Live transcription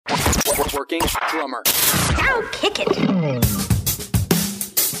Working Drummer. Now kick it.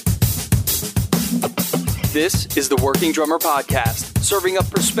 This is the Working Drummer Podcast, serving up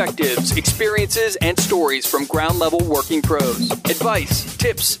perspectives, experiences, and stories from ground-level working pros. Advice,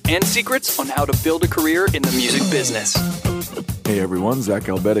 tips, and secrets on how to build a career in the music business. Hey everyone, Zach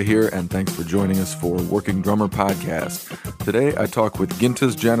Albetta here, and thanks for joining us for Working Drummer Podcast. Today I talk with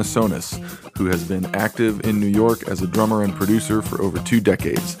Gintas Janusonis, who has been active in New York as a drummer and producer for over 2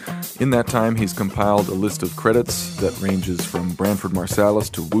 decades. In that time, he's compiled a list of credits that ranges from Branford Marsalis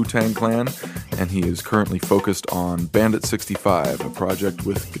to Wu-Tang Clan, and he is currently focused on Bandit 65, a project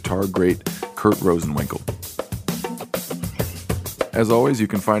with guitar great Kurt Rosenwinkel. As always, you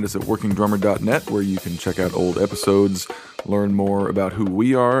can find us at workingdrummer.net, where you can check out old episodes, learn more about who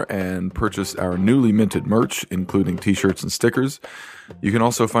we are, and purchase our newly minted merch, including t-shirts and stickers. You can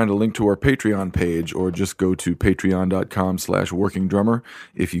also find a link to our Patreon page, or just go to patreon.com/workingdrummer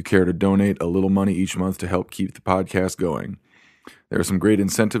if you care to donate a little money each month to help keep the podcast going. There are some great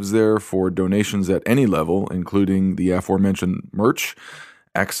incentives there for donations at any level, including the aforementioned merch,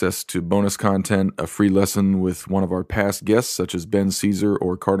 access to bonus content, a free lesson with one of our past guests, such as Ben Caesar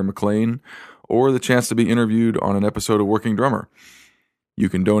or Carter McLean, or the chance to be interviewed on an episode of Working Drummer. You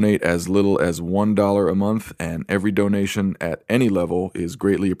can donate as little as $1 a month, and every donation at any level is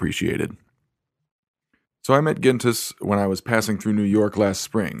greatly appreciated. So I met Gintas when I was passing through New York last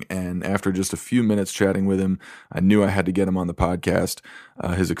spring, and after just a few minutes chatting with him, I knew I had to get him on the podcast.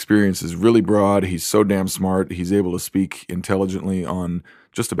 His experience is really broad. He's so damn smart. He's able to speak intelligently on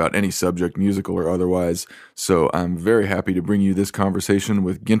just about any subject, musical or otherwise. So I'm very happy to bring you this conversation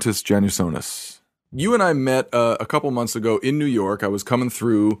with Gintas Janusonis. You and I met a couple months ago in New York. I was coming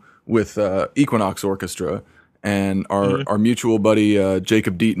through with Equinox Orchestra, and our mutual buddy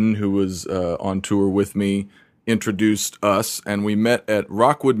Jacob Deaton, who was on tour with me, introduced us, and we met at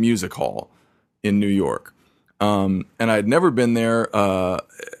Rockwood Music Hall in New York. And I had never been there,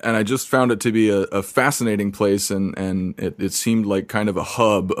 and I just found it to be a fascinating place, and it seemed like kind of a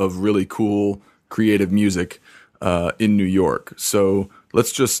hub of really cool, creative music in New York. So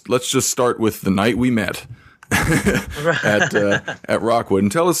let's just start with the night we met at Rockwood,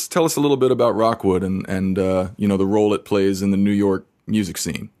 and tell us a little bit about Rockwood and you know, the role it plays in the New York music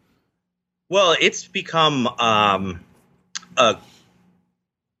scene. Well, it's become a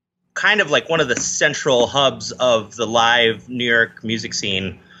kind of like one of the central hubs of the live New York music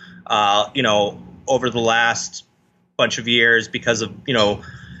scene, you know, over the last bunch of years because of, you know,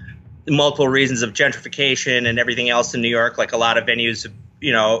 multiple reasons of gentrification and everything else in New York. Like a lot of venues have,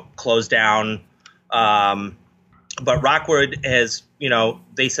 you know, closed down. But Rockwood has, you know,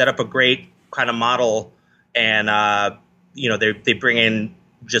 they set up a great kind of model, and, you know, they bring in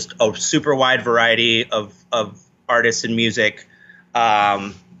just a super wide variety of artists and music.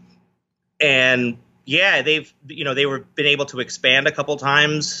 And yeah, they've, you know, been able to expand a couple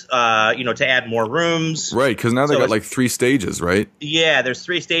times, you know, to add more rooms. Right, because now they got like 3 stages, right? Yeah, there's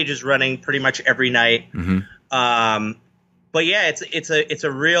 3 stages running pretty much every night. Mm-hmm. But yeah, it's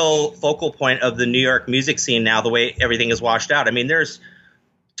a real focal point of the New York music scene now, the way everything is washed out. I mean, there's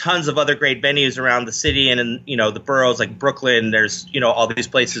tons of other great venues around the city and in, you know, the boroughs like Brooklyn. There's, you know, all these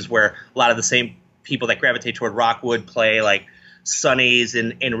places where a lot of the same people that gravitate toward Rockwood play, like Sonny's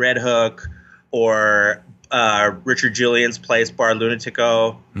in Red Hook, or Richard Julian's place, Bar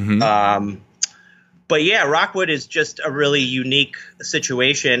Lunatico. Mm-hmm. But yeah, Rockwood is just a really unique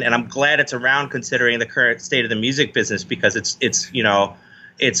situation, and I'm glad it's around considering the current state of the music business, because it's you know,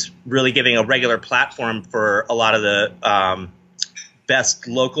 it's really giving a regular platform for a lot of the best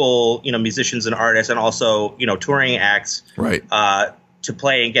local, you know, musicians and artists, and also, you know, touring acts, right, to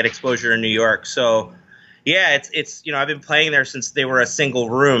play and get exposure in New York. So yeah, it's you know, I've been playing there since they were a single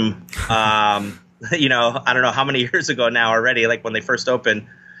room. You know, I don't know how many years ago now already, like when they first opened.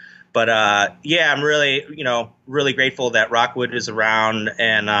 But yeah, I'm really, you know, really grateful that Rockwood is around,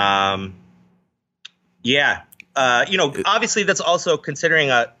 and yeah, you know, obviously that's also considering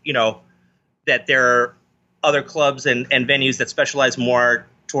you know, that there are other clubs and venues that specialize more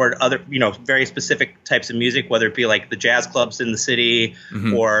toward other, you know, very specific types of music, whether it be like the jazz clubs in the city,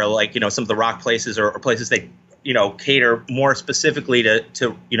 mm-hmm, or like, you know, some of the rock places or places that, you know, cater more specifically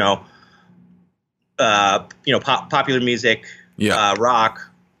to you know, popular music, yeah, rock.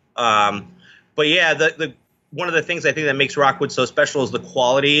 But yeah, the one of the things I think that makes Rockwood so special is the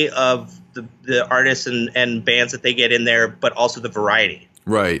quality of the artists and bands that they get in there, but also the variety.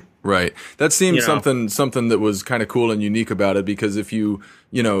 Right. That seems something that was kind of cool and unique about it, because if you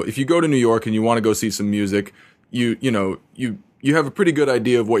go to New York and you want to go see some music, you have a pretty good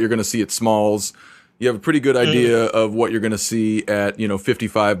idea of what you're going to see at Smalls. You have a pretty good idea of what you're going to see at,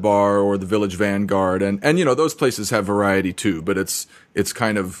 55 Bar or the Village Vanguard, and those places have variety too, but it's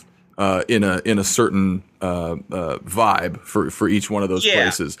kind of in a certain vibe for each one of those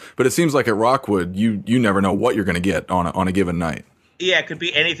places. But it seems like at Rockwood, you never know what you're going to get on a given night. Yeah, it could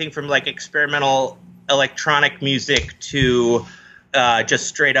be anything from like experimental electronic music to just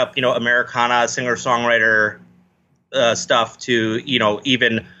straight up, Americana, singer-songwriter stuff to,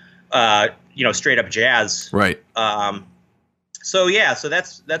 even straight up jazz. Right. So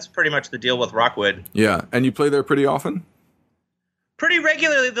that's pretty much the deal with Rockwood. Yeah, and you play there pretty often? Pretty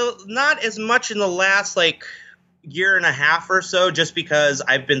regularly, though not as much in the last year and a half or so, just because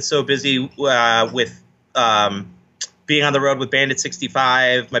I've been so busy with being on the road with Bandit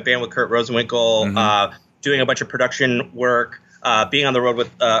 65, my band with Kurt Rosenwinkel, doing a bunch of production work, being on the road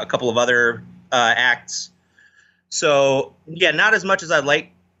with a couple of other acts. So yeah, not as much as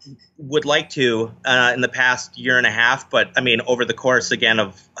would like to in the past year and a half, but I mean, over the course again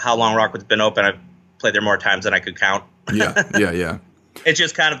of how long Rockwood's been open, I've played there more times than I could count. Yeah. It's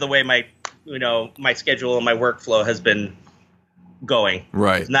just kind of the way my schedule and my workflow has been going.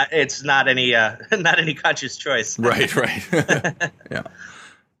 Right. It's not any conscious choice. Right. Yeah.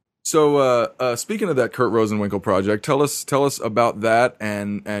 So, speaking of that Kurt Rosenwinkel project, tell us about that,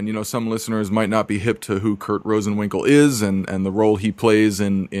 and some listeners might not be hip to who Kurt Rosenwinkel is and the role he plays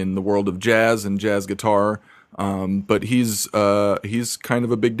in the world of jazz and jazz guitar. But he's kind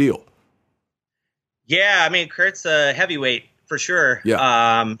of a big deal. Yeah, I mean, Kurt's a heavyweight for sure.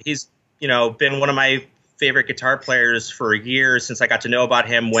 Yeah. He's been one of my favorite guitar players for years since I got to know about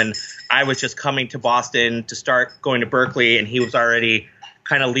him when I was just coming to Boston to start going to Berklee, and he was already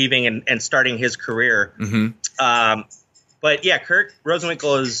kind of leaving and starting his career. But yeah, Kurt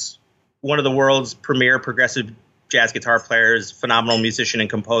Rosenwinkel is one of the world's premier progressive jazz guitar players, phenomenal musician and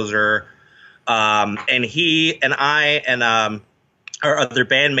composer. And he and I and our other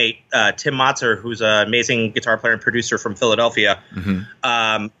bandmate, Tim Motzer, who's an amazing guitar player and producer from Philadelphia,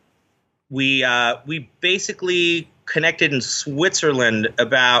 we basically connected in Switzerland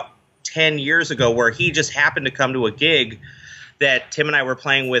about 10 years ago, where he just happened to come to a gig that Tim and I were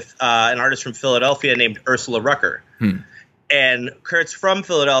playing with an artist from Philadelphia named Ursula Rucker. And Kurt's from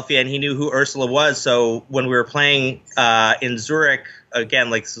Philadelphia, and he knew who Ursula was. So when we were playing in Zurich, again,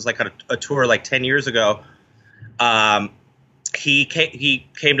 this was a tour 10 years ago, he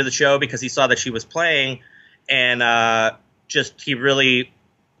came to the show because he saw that she was playing, and he really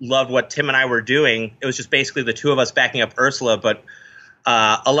loved what Tim and I were doing. It was just basically the two of us backing up Ursula, but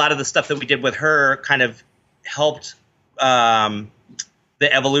a lot of the stuff that we did with her kind of helped the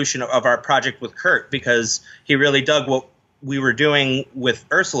evolution of our project with Kurt, because he really dug what we were doing with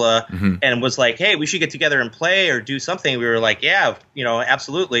Ursula and was like, hey, we should get together and play or do something. We were like, yeah,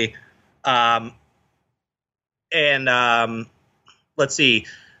 absolutely. Let's see.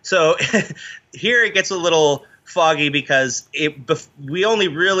 So here it gets a little foggy because we only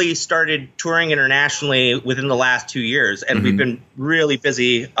really started touring internationally within the last 2 years, and we've been really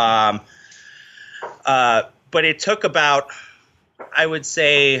busy. But it took about, I would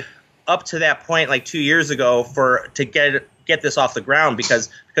say, up to that point, 2 years ago, to get this off the ground, because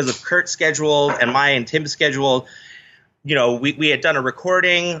of Kurt's schedule and my and Tim's schedule. We had done a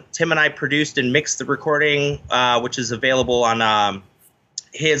recording. Tim and I produced and mixed the recording, which is available on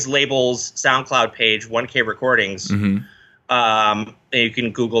his label's SoundCloud page, 1K Recordings. And you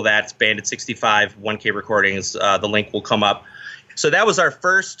can Google that. It's Bandit 65, 1K Recordings. The link will come up. So that was our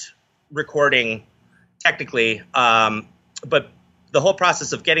first recording, technically. But the whole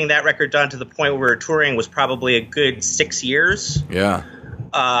process of getting that record done to the point where we were touring was probably a good 6 years. Yeah.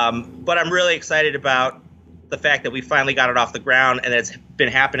 But I'm really excited about the fact that we finally got it off the ground, and it's been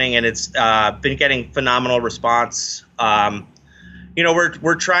happening, and it's been getting phenomenal response.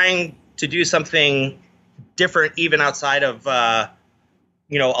 We're trying to do something different, even outside of a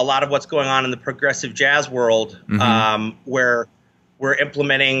lot of what's going on in the progressive jazz world, where we're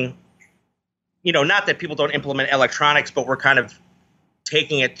implementing, not that people don't implement electronics, but we're kind of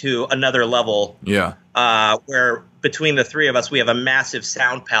taking it to another level. Yeah. Where between the three of us, we have a massive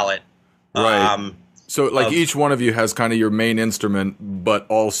sound palette. Right. So each one of you has kind of your main instrument, but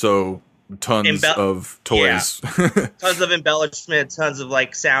also tons of toys. Yeah. Tons of embellishment, tons of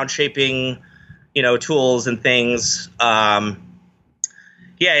sound shaping, tools and things.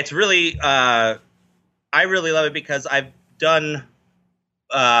 It's really, I really love it because I've done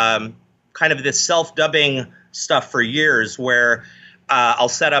kind of this self-dubbing stuff for years, where I'll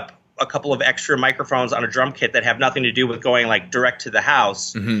set up a couple of extra microphones on a drum kit that have nothing to do with going direct to the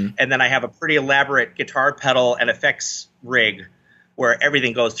house. And then I have a pretty elaborate guitar pedal and effects rig where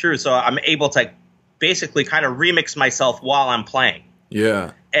everything goes through. So I'm able to basically kind of remix myself while I'm playing.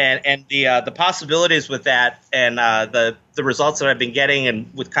 Yeah. And the possibilities with that, and the results that I've been getting,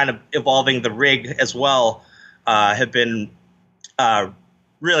 and with kind of evolving the rig as well, have been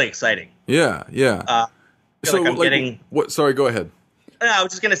really exciting. Yeah, yeah. I feel like I'm getting. What? Sorry, go ahead. I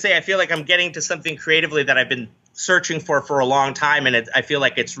was just going to say, I feel like I'm getting to something creatively that I've been searching for a long time, and I feel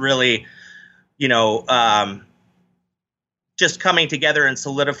like it's really, just coming together and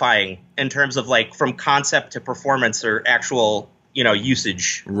solidifying in terms of like from concept to performance or actual,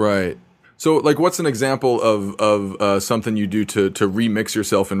 usage. Right. So, like, what's an example of something you do to remix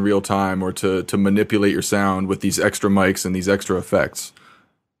yourself in real time, or to manipulate your sound with these extra mics and these extra effects?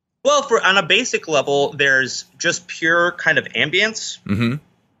 Well, on a basic level, there's just pure kind of ambience,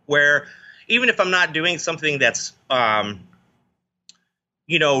 where even if I'm not doing something that's, really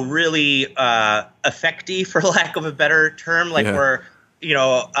effecty, for lack of a better term, like we're,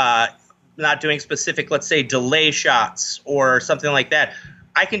 not doing specific, let's say, delay shots or something like that,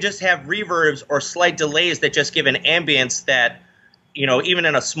 I can just have reverbs or slight delays that just give an ambience that, even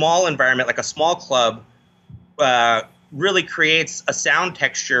in a small environment, like a small club, really creates a sound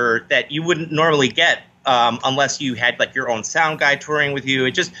texture that you wouldn't normally get unless you had like your own sound guy touring with you.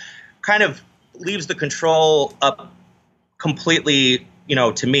 It just kind of leaves the control up completely,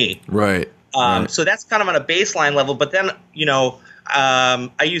 to me. Right. So that's kind of on a baseline level. But then,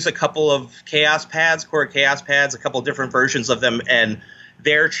 I use a couple of Chord Chaos pads, a couple of different versions of them, and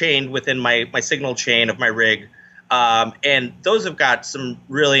they're chained within my signal chain of my rig. And those have got some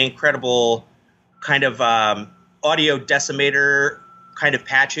really incredible kind of audio decimator kind of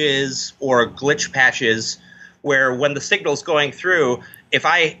patches or glitch patches, where when the signal's going through, if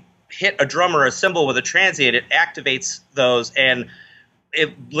I hit a drum or a cymbal with a transient, it activates those, and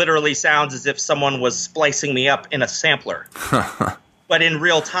it literally sounds as if someone was splicing me up in a sampler, but in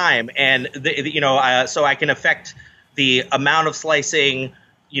real time. And so I can affect the amount of slicing,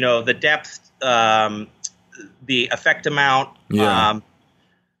 the depth, the effect amount. Yeah.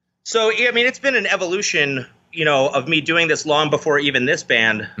 So I mean, it's been an evolution, of me doing this long before even this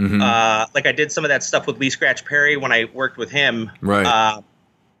band. Like I did some of that stuff with Lee Scratch Perry when I worked with him, right,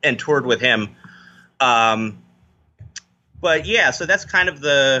 and toured with him. But yeah, so that's kind of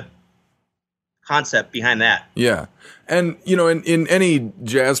the concept behind that. Yeah. And, in any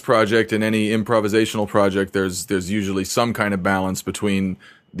jazz project, in any improvisational project, there's usually some kind of balance between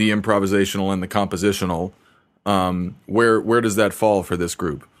the improvisational and the compositional. Where does that fall for this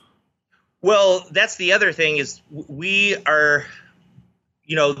group? Well, that's the other thing is we are,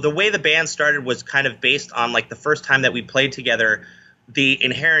 the way the band started was kind of based on like the first time that we played together, the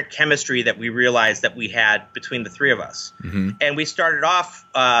inherent chemistry that we realized that we had between the three of us. And we started off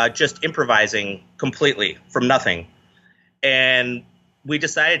just improvising completely from nothing. And we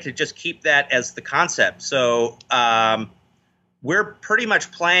decided to just keep that as the concept. So we're pretty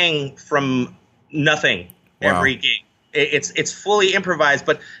much playing from nothing every gig. It's fully improvised,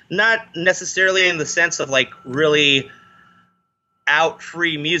 but not necessarily in the sense of like really out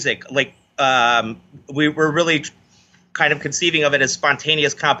free music. Like we're really kind of conceiving of it as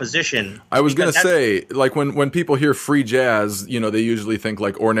spontaneous composition. I was going to say, like when people hear free jazz, they usually think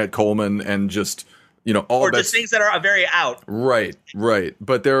like Ornette Coleman and just all or just things that are very out. Right.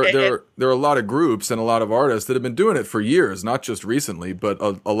 But there are a lot of groups and a lot of artists that have been doing it for years, not just recently, but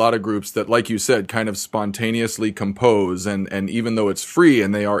a lot of groups that, like you said, kind of spontaneously compose, and even though it's free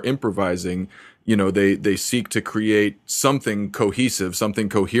and they are improvising, they seek to create something cohesive, something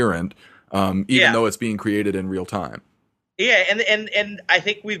coherent, even though it's being created in real time. Yeah, and I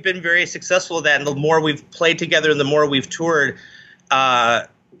think we've been very successful at that. And the more we've played together and the more we've toured,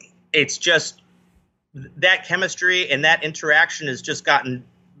 it's just that chemistry and that interaction has just gotten,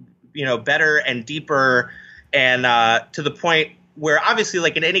 better and deeper, and to the point where obviously,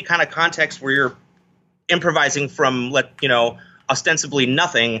 like in any kind of context where you're improvising from, ostensibly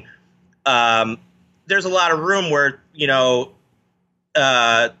nothing, there's a lot of room where,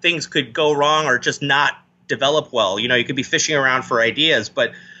 things could go wrong or just not develop well. You could be fishing around for ideas,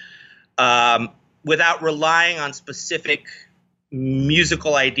 but without relying on specific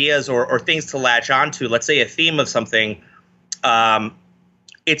musical ideas or things to latch onto, let's say a theme of something,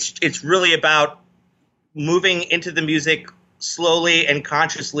 it's really about moving into the music slowly and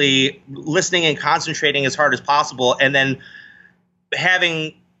consciously, listening and concentrating as hard as possible, and then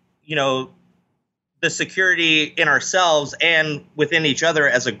having, the security in ourselves and within each other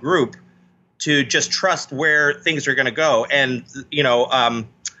as a group to just trust where things are going to go. And,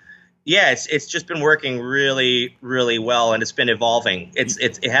 it's just been working really, really well, and it's been evolving.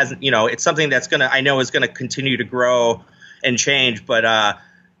 It hasn't, it's something that's I know is going to continue to grow and change, but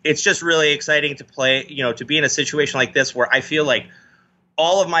it's just really exciting to play, to be in a situation like this where I feel like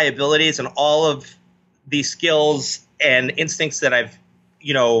all of my abilities and all of the skills and instincts that I've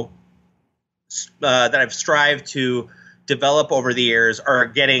strived to develop over the years are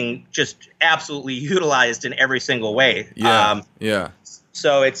getting just absolutely utilized in every single way.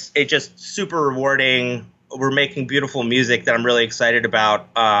 So it's just super rewarding. We're making beautiful music that I'm really excited about.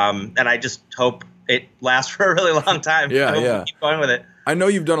 And I just hope it lasts for a really long time. Yeah. Keep going with it. I know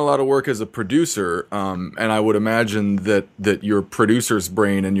you've done a lot of work as a producer, and I would imagine that your producer's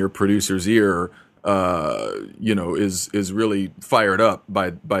brain and your producer's ear, is really fired up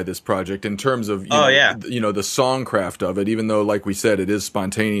by this project in terms of the songcraft of it. Even though, like we said, it is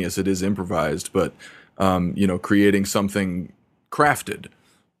spontaneous, it is improvised, but creating something crafted.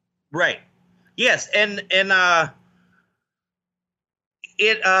 Right. Yes, and it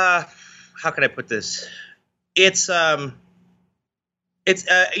how can I put this? It's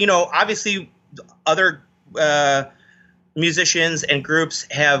obviously other musicians and groups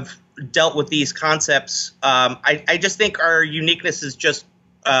have dealt with these concepts. I just think our uniqueness is just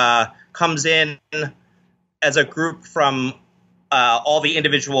comes in as a group from all the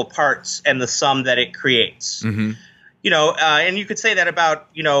individual parts and the sum that it creates. Mm-hmm. And you could say that about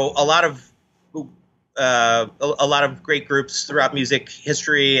a lot of great groups throughout music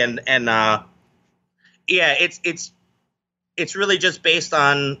history, and it's really just based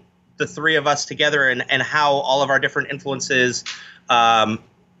on the three of us together and how all of our different influences and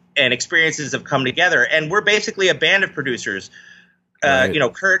experiences have come together. And we're basically a band of producers. Right.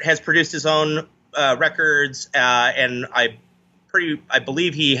 Kurt has produced his own records, and I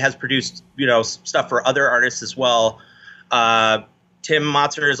believe he has produced stuff for other artists as well. Tim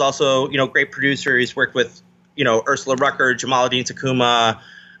Motzer is also great producer. He's worked with Ursula Rucker, Jamaluddin Takuma,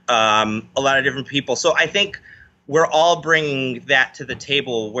 a lot of different people. So I think we're all bringing that to the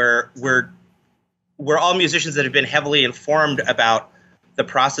table, where we're all musicians that have been heavily informed about the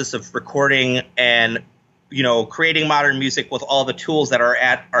process of recording and creating modern music with all the tools that are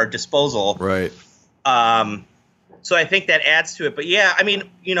at our disposal. Right. So I think that adds to it. But yeah, I mean,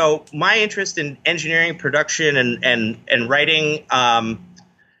 my interest in engineering, production, and writing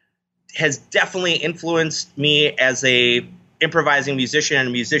has definitely influenced me as a improvising musician and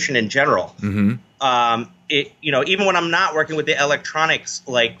a musician in general. Mm-hmm. Even when I'm not working with the electronics,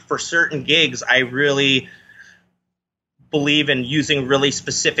 like for certain gigs, I really believe in using really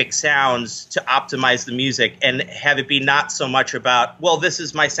specific sounds to optimize the music and have it be not so much about, well, this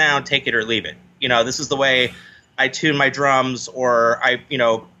is my sound, take it or leave it. This is the way I tune my drums, or I,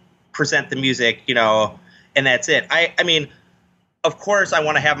 present the music, and that's it. I mean, of course I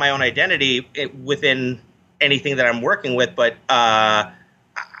want to have my own identity within anything that I'm working with, but I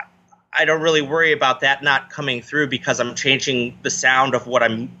don't really worry about that not coming through because I'm changing the sound of what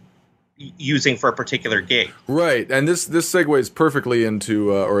I'm using for a particular gig. Right. And this segues perfectly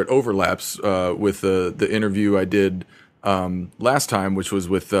into, or it overlaps with the interview I did last time, which was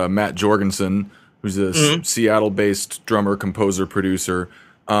with Matt Jorgensen, who's a Seattle-based drummer, composer, producer.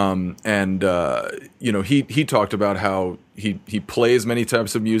 He talked about how he plays many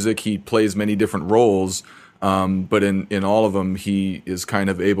types of music. He plays many different roles. But in all of them, he is kind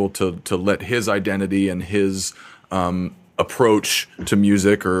of able to let his identity and his approach to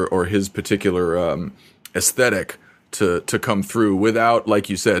music or his particular aesthetic to come through without, like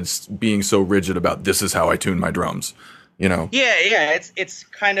you said, being so rigid about this is how I tune my drums. Yeah. It's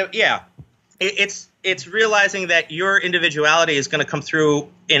kind of It's realizing that your individuality is going to come through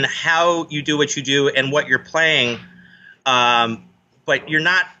in how you do what you do and what you're playing, but you're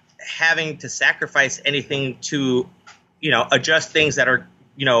not having to sacrifice anything to, adjust things that are,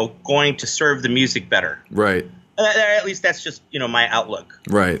 going to serve the music better. Right. At least that's just, my outlook.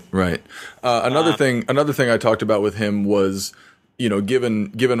 Right. Another thing I talked about with him was,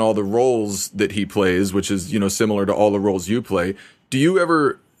 given all the roles that he plays, which is, similar to all the roles you play, do you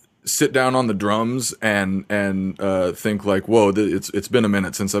ever sit down on the drums and think like, whoa, it's been a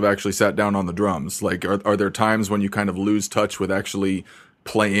minute since I've actually sat down on the drums? Like, are there times when you kind of lose touch with actually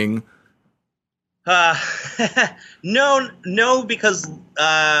playing? No, because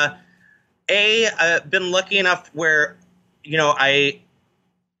I've been lucky enough where, I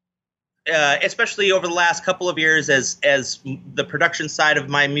especially over the last couple of years as the production side of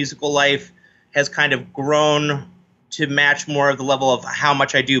my musical life has kind of grown to match more of the level of how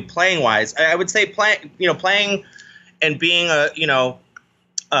much I do playing wise. I would say playing and being a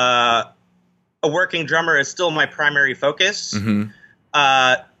working drummer is still my primary focus. Mm-hmm.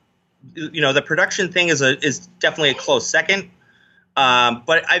 The production thing is definitely a close second.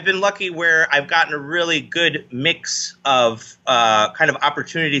 But I've been lucky where I've gotten a really good mix of kind of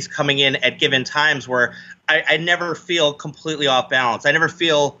opportunities coming in at given times where I never feel completely off balance. I never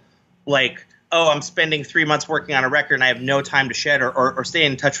feel like, oh, I'm spending 3 months working on a record and I have no time to shed or stay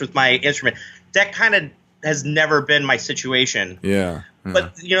in touch with my instrument. That kind of has never been my situation. Yeah.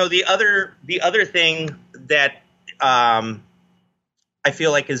 But the other thing that I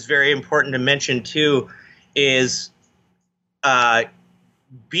feel like is very important to mention too is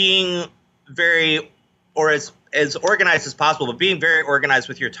being very, or as organized as possible, but being very organized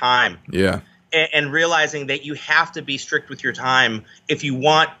with your time. Yeah. And realizing that you have to be strict with your time if you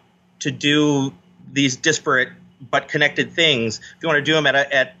want to do these disparate but connected things. If you want to do them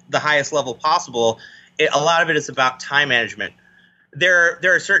at the highest level possible, a lot of it is about time management. There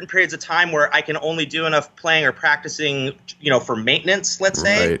are certain periods of time where I can only do enough playing or practicing, for maintenance, let's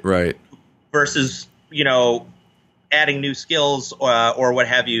say. Right. Versus, adding new skills or what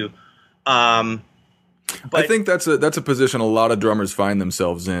have you. But I think that's a position a lot of drummers find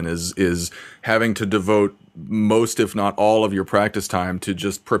themselves in is having to devote most, if not all, of your practice time to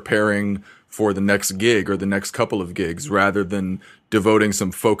just preparing for the next gig or the next couple of gigs, rather than devoting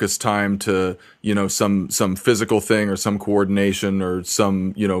some focused time to some physical thing or some coordination or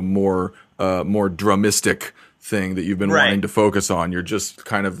some more drumistic thing that you've been wanting to focus on. You're just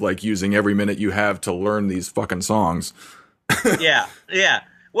kind of like using every minute you have to learn these fucking songs. Yeah.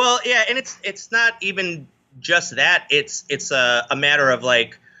 Well, yeah, and it's not even just that. It's a matter of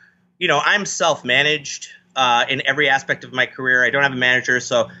like, I'm self-managed in every aspect of my career. I don't have a manager,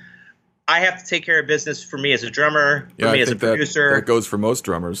 so I have to take care of business for me as a drummer, for me as a producer. That goes for most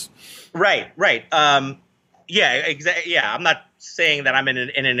drummers. Right. Yeah, exactly. Yeah, I'm not saying that I'm in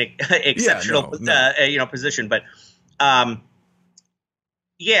an exceptional position, but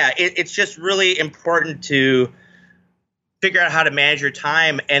it's just really important to figure out how to manage your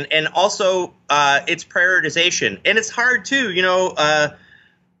time, and also it's prioritization, and it's hard too.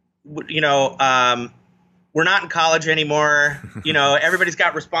 We're not in college anymore. Everybody's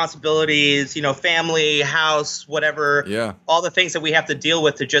got responsibilities. Family, house, whatever. Yeah. All the things that we have to deal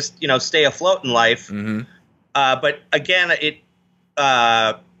with to just stay afloat in life. Mm-hmm. But again,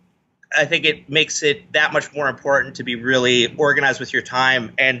 I think it makes it that much more important to be really organized with your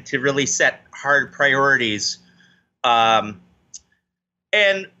time and to really set hard priorities. And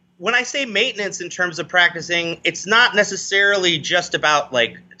when I say maintenance in terms of practicing, it's not necessarily just about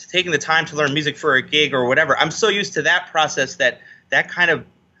like taking the time to learn music for a gig or whatever. I'm so used to that process that kind of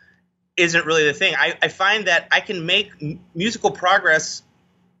isn't really the thing. I find that I can make musical progress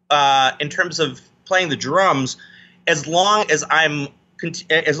in terms of playing the drums as long as I'm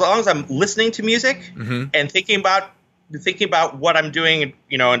listening to music mm-hmm. and thinking about what I'm doing,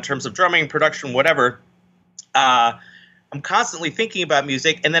 in terms of drumming, production, whatever. I'm constantly thinking about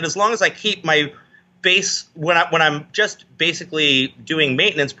music, and then as long as I keep my base when I'm just basically doing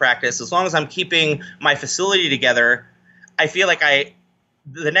maintenance practice, as long as I'm keeping my facility together, I feel like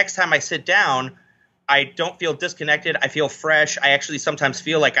the next time I sit down, I don't feel disconnected. I feel fresh. I actually sometimes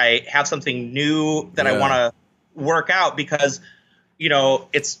feel like I have something new that I want to work out, because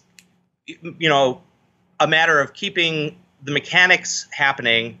it's a matter of keeping the mechanics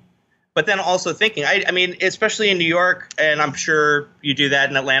happening, but then also thinking, I mean, especially in New York, and I'm sure you do that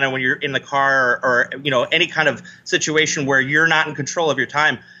in Atlanta when you're in the car or any kind of situation where you're not in control of your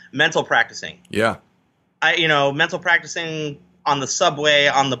time, mental practicing. Yeah. Mental practicing on the subway,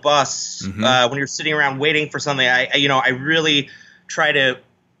 on the bus, mm-hmm. When you're sitting around waiting for something, I really try to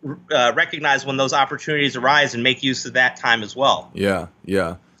recognize when those opportunities arise and make use of that time as well. Yeah.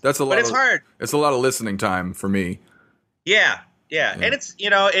 That's a lot. But it's hard. It's a lot of listening time for me. Yeah. And it's,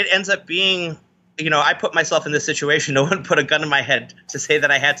 it ends up being, I put myself in this situation. No one put a gun in my head to say that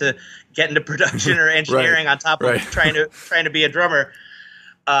I had to get into production or engineering on top of trying to be a drummer.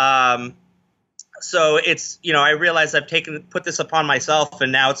 So it's, I realize I've put this upon myself,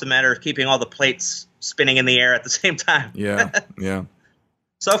 and now it's a matter of keeping all the plates spinning in the air at the same time. Yeah.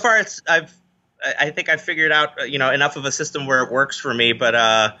 So far, I think I've figured out, enough of a system where it works for me, but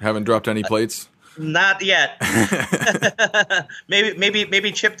haven't dropped any plates. Not yet.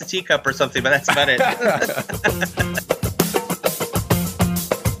 maybe chip the teacup or something, but that's about it.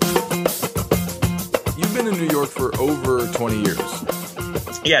 You've been in New York for over 20 years.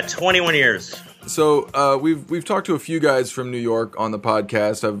 Yeah, 21 years. So we've talked to a few guys from New York on the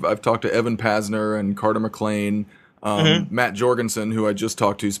podcast. I've talked to Evan Pasner and Carter McLean, mm-hmm. Matt Jorgensen, who I just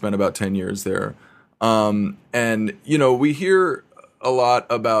talked to, spent about 10 years there. And we hear a lot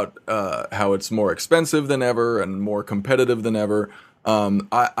about how it's more expensive than ever and more competitive than ever. I'm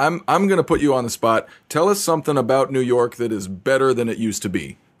going to put you on the spot. Tell us something about New York that is better than it used to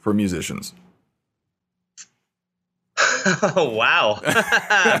be for musicians. Oh, wow.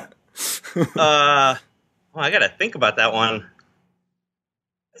 Well, I got to think about that one.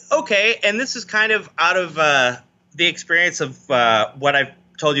 Okay, and this is kind of out of the experience of what I've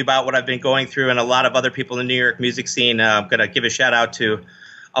told you about, what I've been going through, and a lot of other people in the New York music scene. I'm going to give a shout out to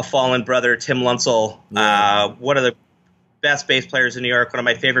a fallen brother, Tim Lunsell, one of the best bass players in New York, one of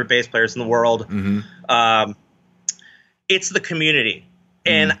my favorite bass players in the world. Mm-hmm. It's the community.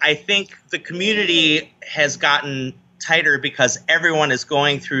 And I think the community has gotten tighter because everyone is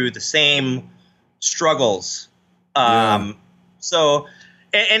going through the same struggles. So,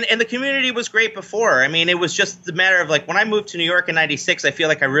 and the community was great before. I mean, it was just the matter of like when I moved to New York in '96, I feel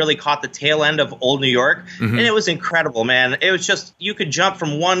like I really caught the tail end of old New York. And it was incredible, man. It was just, you could jump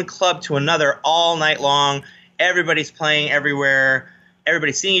from one club to another all night long. Everybody's playing everywhere.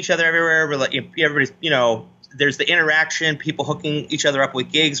 Everybody's seeing each other everywhere. Everybody's, there's the interaction, people hooking each other up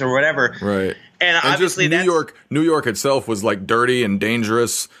with gigs or whatever. Right. And obviously just New York itself was like dirty and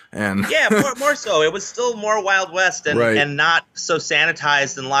dangerous and yeah, more so. It was still more Wild West and not so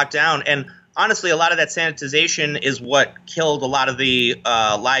sanitized and locked down. And honestly, a lot of that sanitization is what killed a lot of the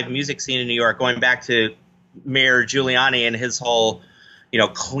live music scene in New York, going back to Mayor Giuliani and his whole,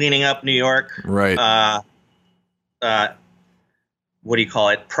 cleaning up New York. Right. What do you call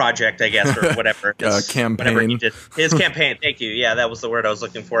it? Project, I guess, or whatever. Campaign. Whatever he did. His campaign. Thank you. Yeah, that was the word I was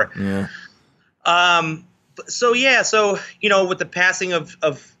looking for. Yeah. So with the passing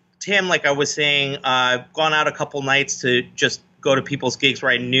of Tim, like I was saying, I've gone out a couple nights to just go to people's gigs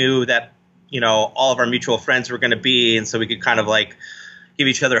where I knew that, all of our mutual friends were going to be. And so we could kind of like give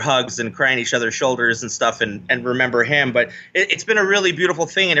each other hugs and cry on each other's shoulders and stuff and remember him. But it's been a really beautiful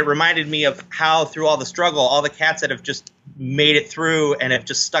thing. And it reminded me of how through all the struggle, all the cats that have just made it through and have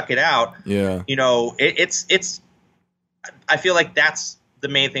just stuck it out. Yeah. I feel like that's the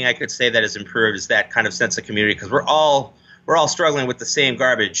main thing I could say that has improved, is that kind of sense of community, because we're all struggling with the same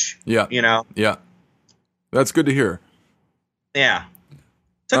garbage. Yeah. Yeah. That's good to hear. Yeah.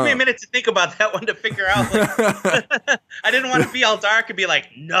 Took me a minute to think about that one to figure out. Like, I didn't want to be all dark and be like,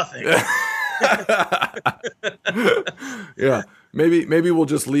 nothing. Yeah. Maybe we'll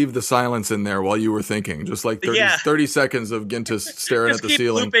just leave the silence in there while you were thinking. Just like 30 seconds of Gintis staring at the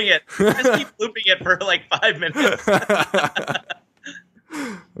ceiling. Just keep looping it for like 5 minutes.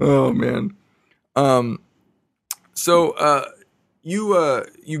 Oh, man. So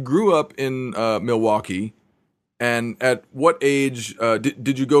you grew up in Milwaukee. And at what age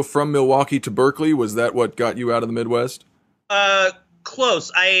did you go from Milwaukee to Berkeley? Was that what got you out of the Midwest?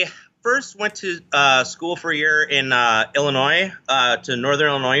 Close. I first went to school for a year in Illinois, to Northern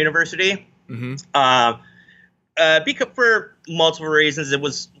Illinois University. Mm-hmm. Because for multiple reasons, it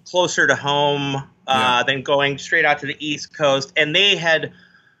was closer to home than going straight out to the East Coast. And they had,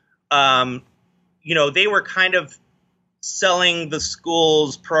 they were kind of selling the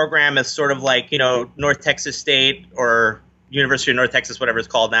school's program as sort of like, North Texas State or University of North Texas, whatever it's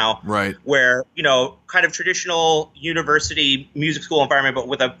called now. Right. Where, kind of traditional university music school environment, but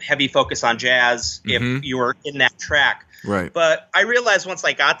with a heavy focus on jazz if you were in that track. Right. But I realized once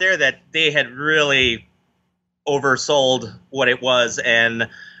I got there that they had really oversold what it was. And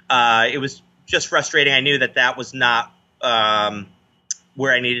it was just frustrating. I knew that was not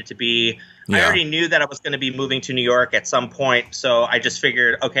where I needed to be. Yeah. I already knew that I was going to be moving to New York at some point, so I just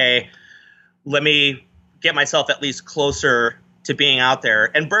figured, okay, let me get myself at least closer to being out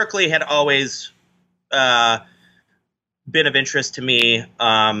there. And Berkeley had always been of interest to me.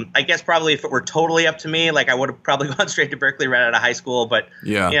 I guess probably if it were totally up to me, like I would have probably gone straight to Berkeley right out of high school. But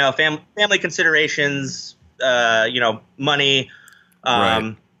family considerations, money.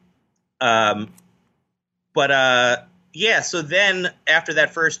 Right. So then after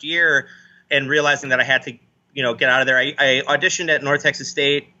that first year, and realizing that I had to, get out of there, I auditioned at North Texas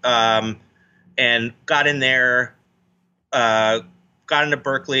State and got in there, got into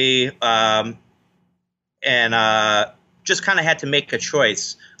Berkeley, and just kind of had to make a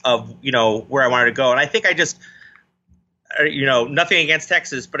choice of, where I wanted to go. And I think I just, nothing against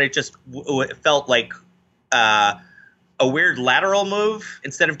Texas, but it just it felt like a weird lateral move.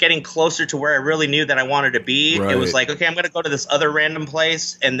 Instead of getting closer to where I really knew that I wanted to be, It was like, okay, I'm going to go to this other random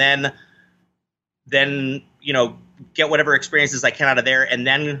place and then get whatever experiences I can out of there, and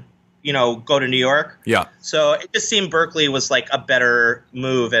then go to New York. Yeah. So it just seemed Berkeley was like a better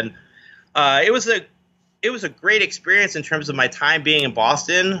move, and it was a great experience in terms of my time being in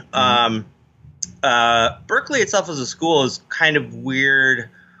Boston. Berkeley itself as a school is kind of weird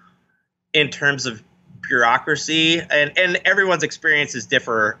in terms of bureaucracy, and everyone's experiences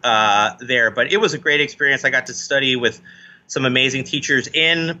differ there. But it was a great experience. I got to study with some amazing teachers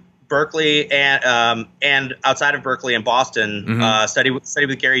in Berklee and outside of Berklee in Boston. Mm-hmm. Studied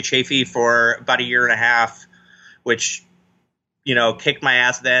with Gary Chafee for about a year and a half, which kicked my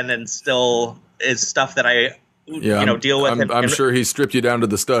ass then, and still is stuff that I deal with. I'm sure he stripped you down to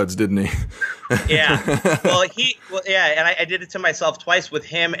the studs, didn't he? Yeah. And I did it to myself twice with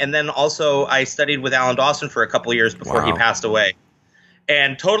him, and then also I studied with Alan Dawson for a couple of years before he passed away.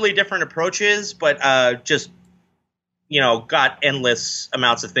 And totally different approaches, but just got endless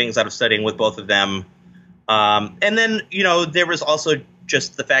amounts of things out of studying with both of them. And then there was also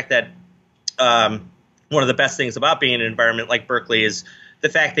just the fact that one of the best things about being in an environment like Berklee is the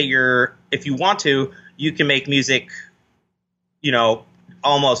fact that if you want to, you can make music,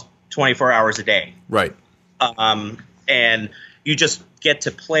 almost 24 hours a day. Right. And you just get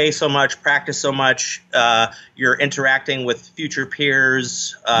to play so much, practice so much. You're interacting with future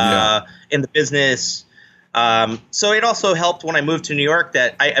peers in the business. So it also helped when I moved to New York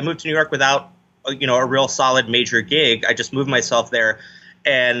that I moved to New York without, a real solid major gig. I just moved myself there,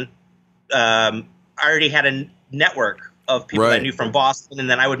 and I already had a network of people that I knew from Boston, and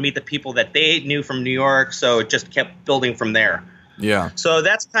then I would meet the people that they knew from New York. So it just kept building from there. Yeah. So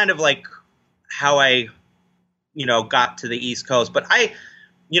that's kind of like how I, got to the East Coast. But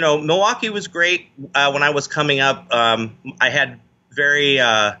Milwaukee was great when I was coming up. I had very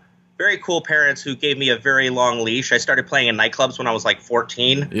cool parents who gave me a very long leash. I started playing in nightclubs when I was like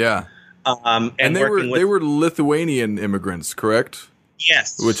 14. Yeah. And they were Lithuanian immigrants, correct?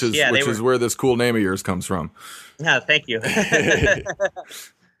 Yes. Which is where this cool name of yours comes from. Yeah, thank you.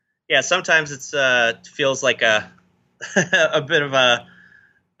 Yeah, sometimes it's feels like a bit of a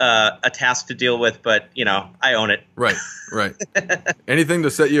task to deal with, but I own it. Right. Anything to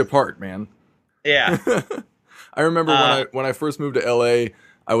set you apart, man. Yeah. I remember when I first moved to LA,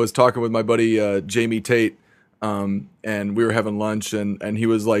 I was talking with my buddy Jamie Tate, and we were having lunch, and he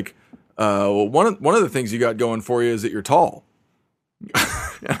was like, well, one of the things you got going for you is that you're tall.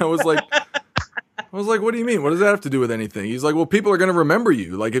 And I was like, what do you mean? What does that have to do with anything? He's like, well, people are going to remember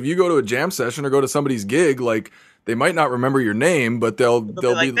you. Like, if you go to a jam session or go to somebody's gig, like, they might not remember your name, but they'll be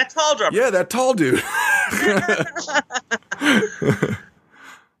like, that tall drummer. Yeah, that tall dude.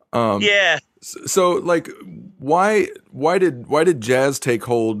 Yeah. So, like, why did jazz take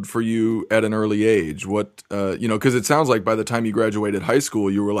hold for you at an early age? What, because it sounds like by the time you graduated high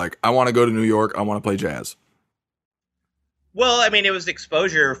school, you were like, I want to go to New York. I want to play jazz. Well, I mean, it was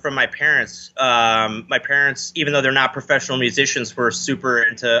exposure from my parents. My parents, even though they're not professional musicians, were super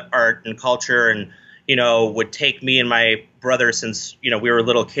into art and culture, and would take me and my brother, since we were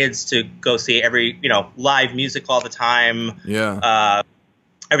little kids, to go see every live music all the time. Yeah.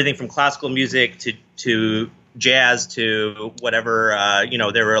 Everything from classical music to jazz to whatever.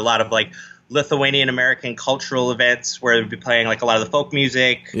 There were a lot of like Lithuanian American cultural events where they'd be playing like a lot of the folk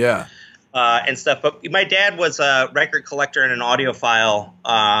music. Yeah. And stuff. But my dad was a record collector and an audiophile,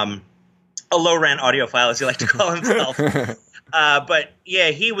 a low-rent audiophile, as he liked to call himself. But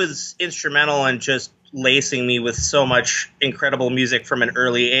yeah, he was instrumental in just lacing me with so much incredible music from an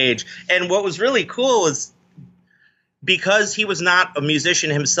early age. And what was really cool was, because he was not a musician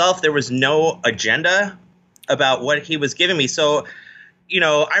himself, there was no agenda about what he was giving me. So,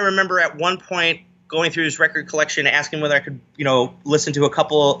 I remember at one point going through his record collection, asking whether I could, listen to a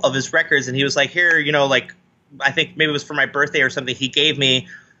couple of his records. And he was like, here, like, I think maybe it was for my birthday or something. He gave me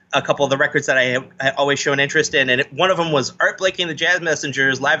a couple of the records that I had always shown interest in. And one of them was Art Blakey and the Jazz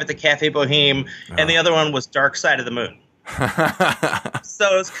Messengers live at the Cafe Boheme. And the other one was Dark Side of the Moon.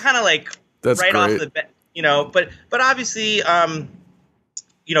 So it was kind of like That's right great. off the bat, but obviously,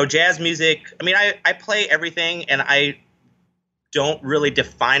 jazz music, I mean, I play everything, and I don't really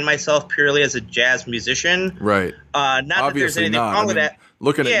define myself purely as a jazz musician. Right. Not Obviously that there's anything not. wrong with that.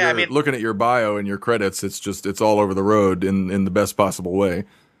 Looking at your bio and your credits, it's all over the road in the best possible way.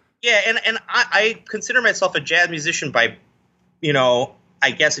 Yeah, and I consider myself a jazz musician by,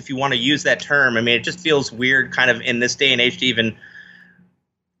 I guess if you want to use that term. I mean, it just feels weird kind of in this day and age to even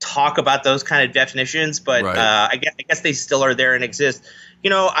talk about those kind of definitions, but right. I guess they still are there and exist.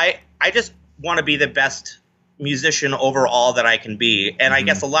 I just want to be the best musician overall that I can be. And I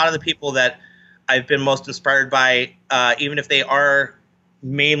guess a lot of the people that I've been most inspired by, even if they are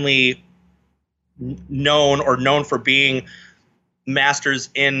mainly known for being masters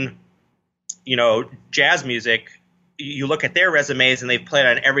in, jazz music, you look at their resumes and they've played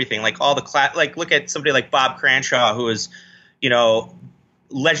on everything, like all the look at somebody like Bob Cranshaw, who is,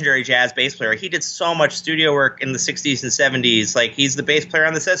 legendary jazz bass player. He did so much studio work in the 60s and 70s. Like, he's the bass player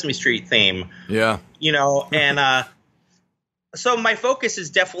on the Sesame Street theme. Yeah. You know, and so my focus is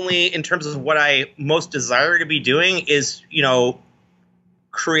definitely, in terms of what I most desire to be doing, is, you know,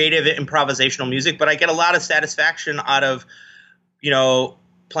 creative improvisational music. But I get a lot of satisfaction out of, you know,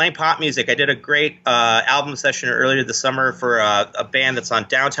 playing pop music. I did a great album session earlier this summer for a band that's on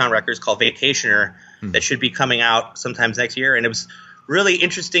Downtown Records called Vacationer that should be coming out sometimes next year. And it was really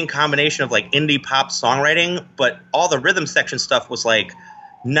interesting combination of like indie pop songwriting, but all the rhythm section stuff was like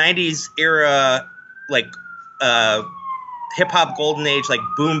 90s era, like hip hop golden age, like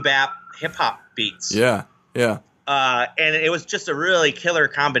boom bap hip hop beats. Yeah. Yeah. And it was just a really killer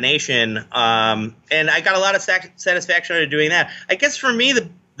combination. And I got a lot of satisfaction out of doing that. I guess for me,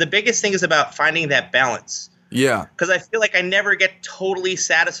 the biggest thing is about finding that balance. Yeah. Because I feel like I never get totally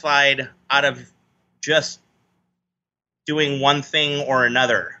satisfied out of just doing one thing or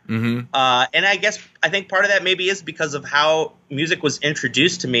another. And I think part of that maybe is because of how music was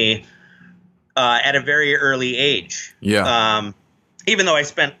introduced to me at a very early age. Yeah. Even though I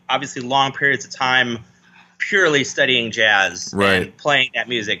spent obviously long periods of time purely studying jazz and playing that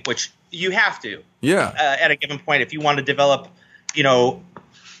music, which you have to. Yeah. At a given point, if you want to develop, you know,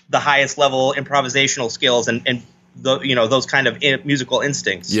 the highest level improvisational skills and the, you know, those kind of musical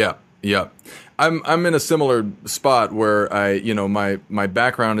instincts. Yeah. Yeah. I'm in a similar spot where my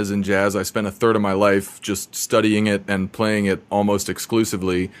background is in jazz. I spent a third of my life just studying it and playing it almost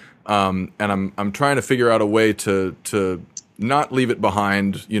exclusively. And I'm trying to figure out a way to not leave it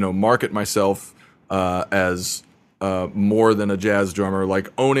behind, you know, market myself as more than a jazz drummer,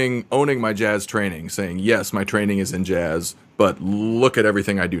 like owning my jazz training, saying, yes, my training is in jazz, but look at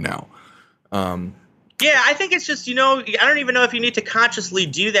everything I do now. Yeah, I think it's just, you know, I don't even know if you need to consciously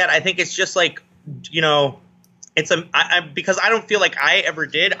do that. I think it's just like, you know, it's because I don't feel like I ever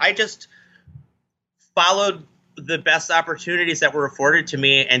did. I just followed the best opportunities that were afforded to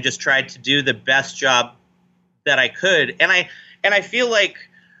me and just tried to do the best job that I could. And I feel like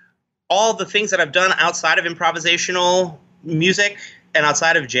all the things that I've done outside of improvisational music and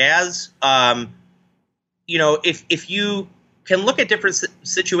outside of jazz, you know, if you can look at different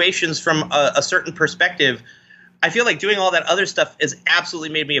situations from a certain perspective, I feel like doing all that other stuff has absolutely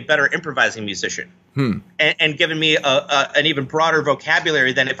made me a better improvising musician and given me an even broader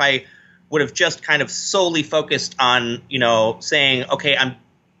vocabulary than if I would have just kind of solely focused on, you know, saying, okay, I'm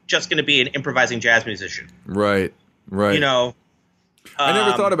just going to be an improvising jazz musician. Right. You know, I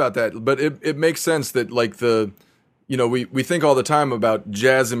never thought about that, but it makes sense that, like, we think all the time about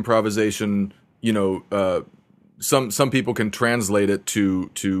jazz improvisation, you know, some people can translate it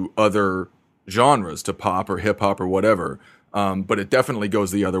to other genres, to pop or hip hop or whatever. But it definitely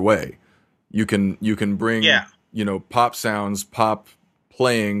goes the other way. You can bring, you know, pop sounds, pop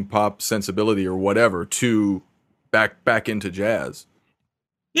playing, pop sensibility or whatever to back into jazz.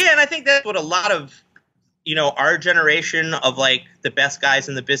 Yeah. And I think that's what a lot of, you know, our generation of like the best guys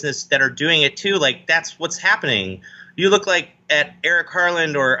in the business that are doing it too. Like, that's what's happening. You look like at Eric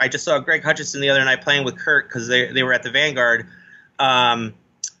Harland, or I just saw Greg Hutchinson the other night playing with Kurt because they were at the Vanguard,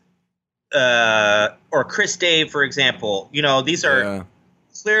 or Chris Dave, for example. You know, these are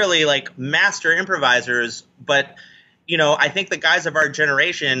clearly like master improvisers. But, you know, I think the guys of our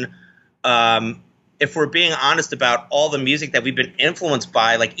generation, if we're being honest about all the music that we've been influenced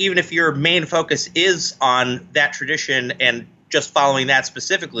by, like, even if your main focus is on that tradition and just following that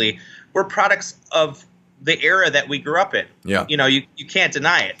specifically, we're products of the era that we grew up in. Yeah. You know, you can't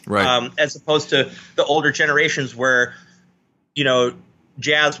deny it. Right. As opposed to the older generations where, you know,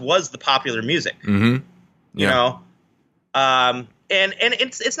 jazz was the popular music. Mm-hmm. You know? And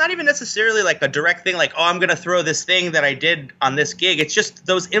it's not even necessarily like a direct thing like, oh, I'm going to throw this thing that I did on this gig. It's just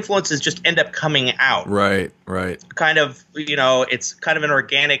those influences just end up coming out. Right. Kind of, you know, it's kind of an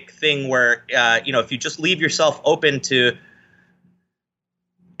organic thing where, you know, if you just leave yourself open to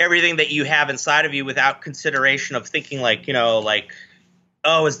everything that you have inside of you without consideration of thinking like, you know, like,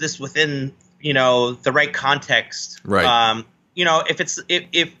 oh, is this within, you know, the right context? Right. You know,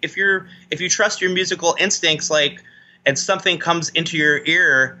 if you trust your musical instincts, like, and something comes into your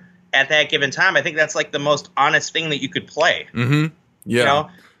ear at that given time, I think that's like the most honest thing that you could play. Mm-hmm. Yeah. You know,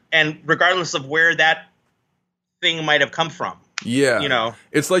 and regardless of where that thing might have come from. Yeah. You know,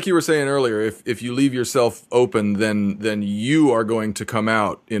 it's like you were saying earlier, if you leave yourself open, then you are going to come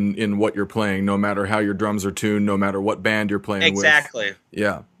out in what you're playing, no matter how your drums are tuned, no matter what band you're playing exactly. with.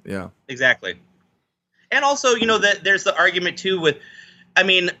 Yeah. Yeah. Exactly. And also, you know, that there's the argument too with, I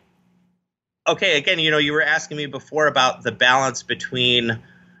mean, okay, again, you know, you were asking me before about the balance between,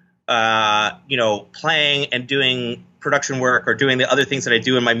 you know, playing and doing production work or doing the other things that I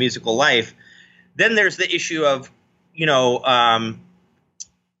do in my musical life. Then there's the issue of,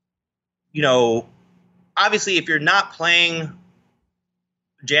 obviously if you're not playing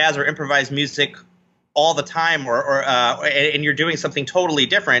jazz or improvised music all the time, and you're doing something totally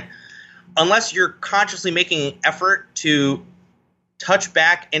different, unless you're consciously making effort to touch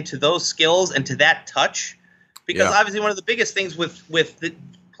back into those skills and to that touch, because obviously one of the biggest things with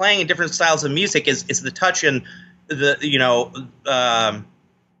playing in different styles of music is the touch and the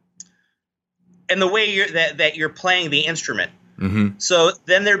and the way that you're playing the instrument. Mm-hmm. So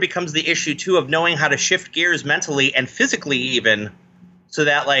then there becomes the issue too of knowing how to shift gears mentally and physically even, so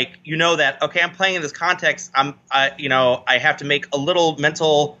that that okay, I'm playing in this context. I have to make a little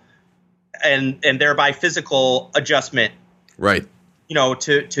mental and thereby physical adjustment, right?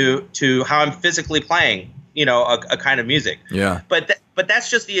 To how I'm physically playing, a kind of music. Yeah. But that's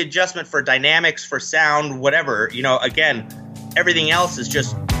just the adjustment for dynamics, for sound, whatever. Again, everything else is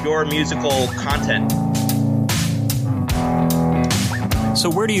just your musical content. So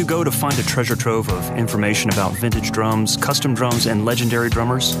where do you go to find a treasure trove of information about vintage drums, custom drums, and legendary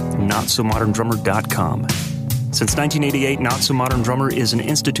drummers? NotSoModernDrummer.com. Since 1988, Not So Modern Drummer is an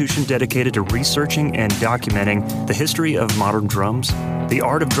institution dedicated to researching and documenting the history of modern drums, the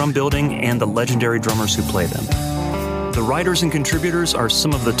art of drum building, and the legendary drummers who play them. The writers and contributors are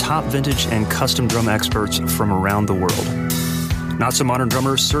some of the top vintage and custom drum experts from around the world. Not So Modern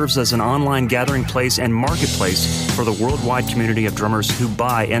Drummer serves as an online gathering place and marketplace for the worldwide community of drummers who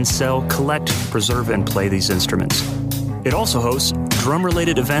buy and sell, collect, preserve, and play these instruments. It also hosts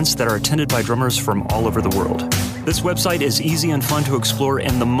drum-related events that are attended by drummers from all over the world. This website is easy and fun to explore,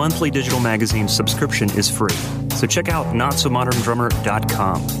 and the monthly digital magazine subscription is free. So check out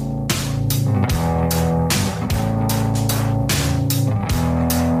NotSoModernDrummer.com.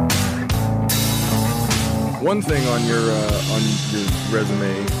 One thing on your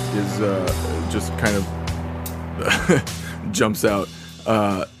resume is just kind of jumps out,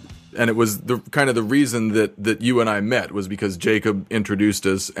 and it was the reason that you and I met was because Jacob introduced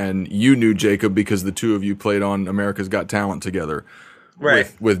us, and you knew Jacob because the two of you played on America's Got Talent together,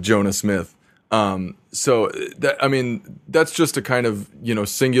 right? With Jonah Smith. So that's just a kind of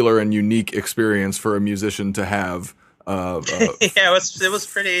singular and unique experience for a musician to have. Yeah, it was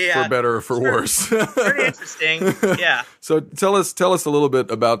pretty for better or for worse. Pretty interesting. Yeah. So tell us a little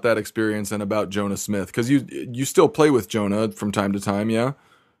bit about that experience and about Jonah Smith, because you still play with Jonah from time to time, yeah?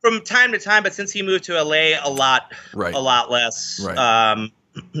 From time to time, but since he moved to LA, a lot less. Right.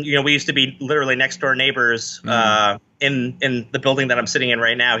 We used to be literally next door neighbors. In the building that I'm sitting in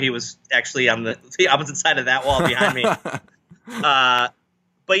right now. He was actually on the opposite side of that wall behind me. But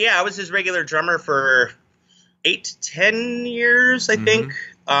yeah, I was his regular drummer for 8 to 10 years, I think.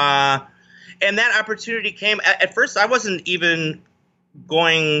 And that opportunity came at first. I wasn't even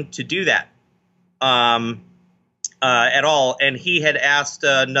going to do that at all. And he had asked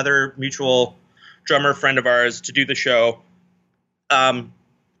another mutual drummer friend of ours to do the show.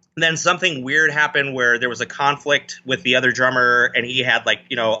 Then something weird happened where there was a conflict with the other drummer, and he had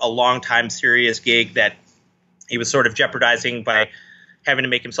a long time serious gig that he was sort of jeopardizing by having to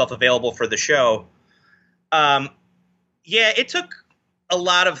make himself available for the show. Yeah, it took a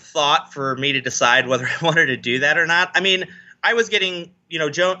lot of thought for me to decide whether I wanted to do that or not. I mean, I was getting,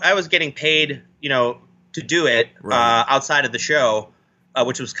 I was getting paid, to do it outside of the show,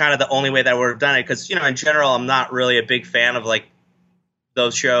 which was kind of the only way that I would have done it. Because, in general, I'm not really a big fan of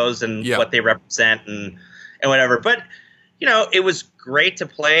those shows and what they represent and whatever. But, it was great to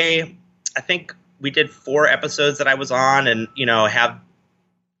play. I think we did 4 episodes that I was on, and, have,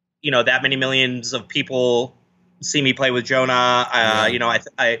 that many millions of people see me play with Jonah.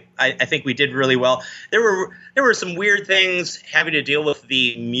 I think we did really well. There were some weird things having to deal with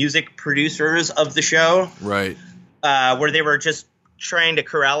the music producers of the show, right? Where they were just trying to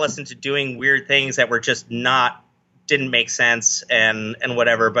corral us into doing weird things that were just didn't make sense and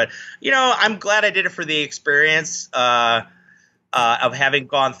whatever. But I'm glad I did it for the experience of having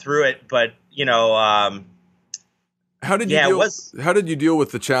gone through it. But How did you deal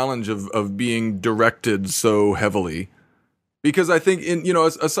with the challenge of being directed so heavily? Because I think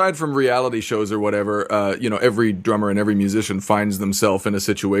aside from reality shows or whatever, every drummer and every musician finds themselves in a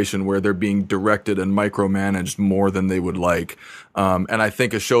situation where they're being directed and micromanaged more than they would like. And I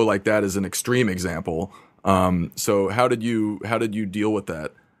think a show like that is an extreme example. So how did you deal with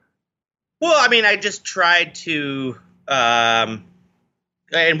that? Well, I mean, I just tried to, and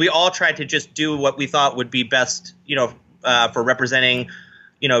we all tried to just do what we thought would be best, for representing,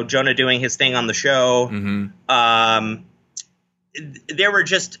 Jonah doing his thing on the show. Mm-hmm. There were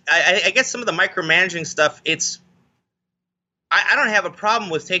just, I guess some of the micromanaging stuff, it's I don't have a problem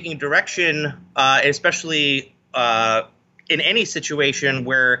with taking direction, especially in any situation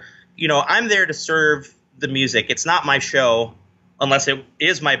where, I'm there to serve the music. It's not my show unless it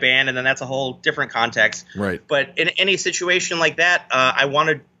is my band, and then that's a whole different context. Right. But in any situation like that, I want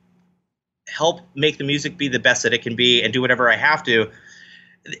to help make the music be the best that it can be and do whatever I have to.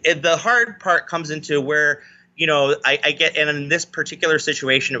 The hard part comes into where, I get, and in this particular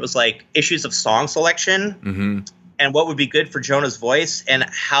situation, it was like issues of song selection and what would be good for Jonah's voice and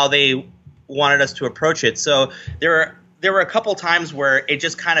how they wanted us to approach it. So there were a couple times where it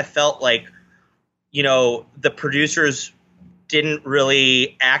just kind of felt like, the producers didn't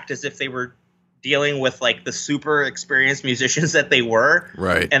really act as if they were dealing with like the super experienced musicians that they were.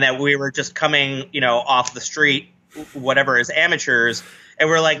 Right. And that we were just coming, off the street, whatever, as amateurs. And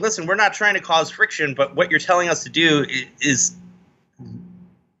we're like, listen, we're not trying to cause friction, but what you're telling us to do is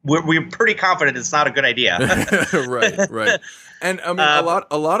we're pretty confident it's not a good idea. Right. And I mean,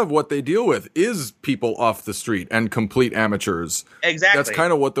 a lot of what they deal with is people off the street and complete amateurs. Exactly. That's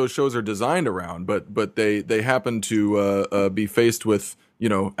kind of what those shows are designed around. But they happen to be faced with,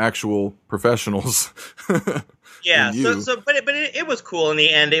 actual professionals. Yeah. But it was cool in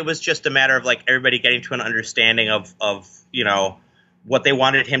the end. It was just a matter of like everybody getting to an understanding of what they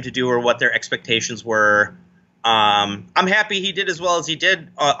wanted him to do or what their expectations were. I'm happy he did as well as he did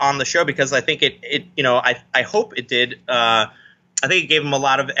on the show, because I think I hope it did. I think it gave him a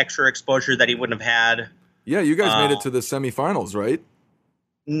lot of extra exposure that he wouldn't have had. Yeah, you guys made it to the semifinals, right?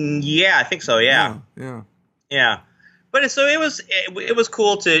 Yeah, I think so. Yeah. But it was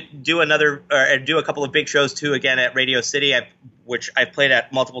cool to do do a couple of big shows too. Again at Radio City, which I've played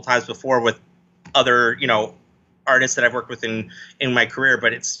at multiple times before with other artists that I've worked with in my career.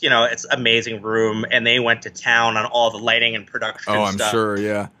 But it's it's amazing room, and they went to town on all the lighting and production. Oh, I'm stuff. sure.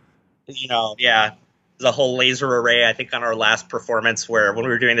 Yeah. Yeah. The whole laser array, I think, on our last performance, where when we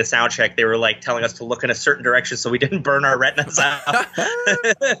were doing the sound check, they were like telling us to look in a certain direction so we didn't burn our retinas out.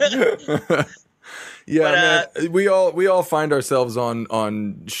 Yeah, man, we all find ourselves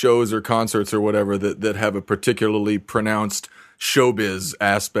on shows or concerts or whatever that have a particularly pronounced showbiz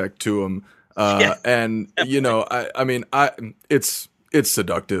aspect to them. And I mean, it's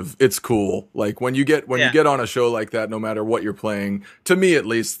seductive. It's cool. Like when you get on a show like that, no matter what you're playing, to me at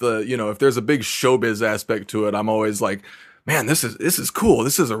least, if there's a big showbiz aspect to it, I'm always like, man, this is cool.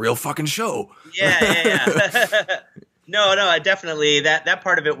 This is a real fucking show. Yeah. No, definitely that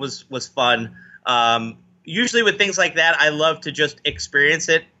part of it was fun. Usually with things like that, I love to just experience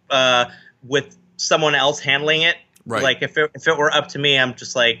it with someone else handling it. Right. Like if it were up to me, I'm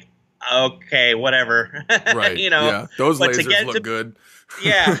just like, okay, whatever. Right. Yeah. Those lasers look good.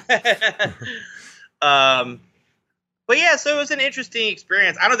 Yeah. But yeah, so it was an interesting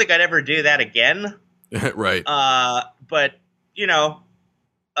experience. I don't think I'd ever do that again. Right. But yeah,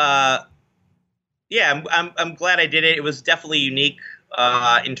 I'm glad I did it. It was definitely unique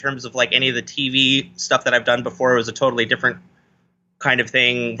in terms of like any of the TV stuff that I've done before. It was a totally different kind of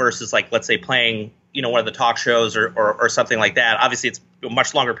thing versus like, let's say, playing one of the talk shows or something like that. Obviously, it's a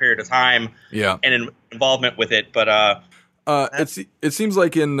much longer period of time. Yeah. And involvement with it, but it seems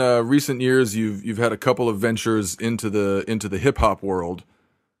like in recent years you've had a couple of ventures into the hip hop world,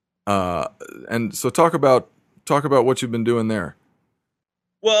 and so talk about what you've been doing there.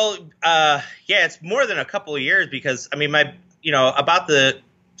 Well, yeah, it's more than a couple of years, because I mean, about the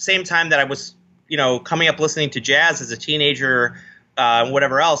same time that I was coming up listening to jazz as a teenager, and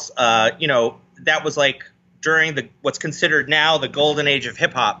whatever else, that was like during what's considered now the golden age of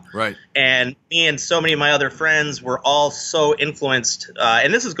hip hop. Right. And me and so many of my other friends were all so influenced.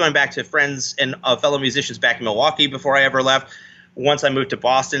 And this is going back to friends and fellow musicians back in Milwaukee before I ever left. Once I moved to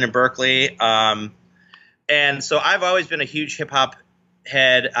Boston and Berkeley. And so I've always been a huge hip hop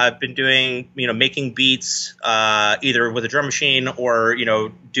head. I've been doing, making beats, either with a drum machine or,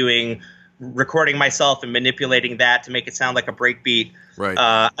 recording myself and manipulating that to make it sound like a break beat. Right.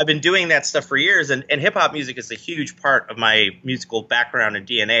 I've been doing that stuff for years, and hip hop music is a huge part of my musical background and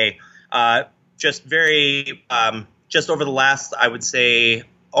DNA. Just over the last, I would say,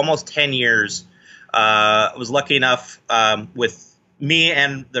 almost 10 years, I was lucky enough with me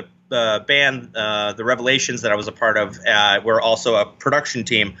and the band, the Revelations that I was a part of, we're also a production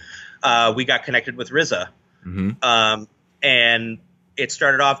team. We got connected with RZA. Mm-hmm. And it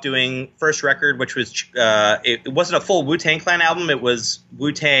started off doing first record, which was it wasn't a full Wu-Tang Clan album. It was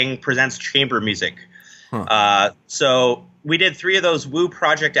Wu-Tang Presents Chamber Music. Huh. So we did 3 of those Wu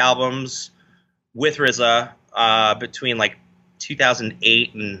Project albums with RZA between like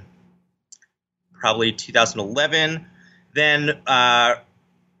 2008 and probably 2011. Then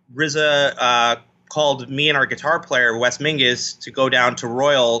RZA called me and our guitar player, Wes Mingus, to go down to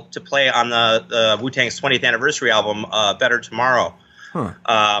Royal to play on the Wu-Tang's 20th anniversary album, Better Tomorrow.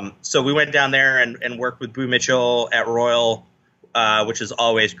 Huh. So we went down there and worked with Boo Mitchell at Royal, which is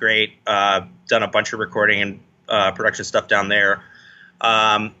always great. Done a bunch of recording and production stuff down there.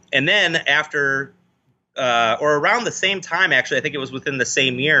 And then after, or around the same time, actually, I think it was within the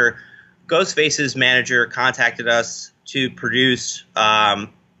same year, Ghostface's manager contacted us to produce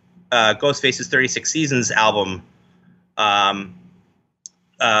Ghostface's 36 Seasons album. And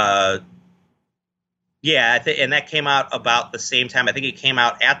that came out about the same time. I think it came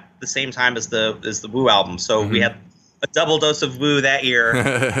out at the same time as the Wu album. So we had a double dose of Wu that year.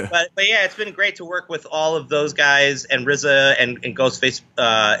 but yeah, it's been great to work with all of those guys and RZA and Ghostface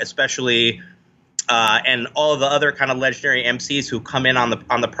especially, and all of the other kind of legendary MCs who come in on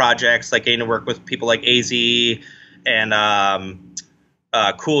the projects, like getting to work with people like AZ and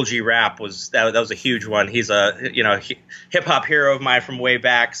Cool G Rap was a huge one. He's a hip hop hero of mine from way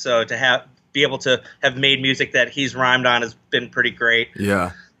back. So to be able to have made music that he's rhymed on has been pretty great.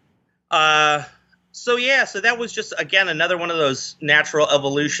 Yeah. So that was just, again, another one of those natural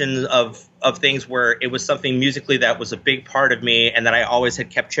evolutions of things where it was something musically that was a big part of me and that I always had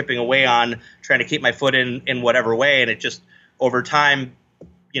kept chipping away on, trying to keep my foot in whatever way. And it just, over time,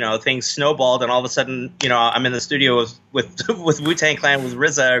 things snowballed, and all of a sudden, I'm in the studio with Wu-Tang Clan, with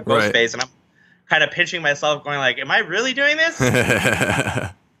RZA or Ghostface, right. And I'm kind of pinching myself going like, am I really doing this?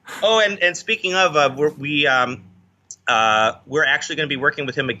 Oh, and speaking of, we're actually going to be working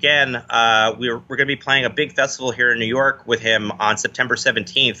with him again. We're going to be playing a big festival here in New York with him on September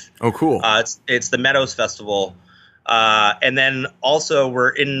 17th. Oh, cool. It's the Meadows Festival. And then also we're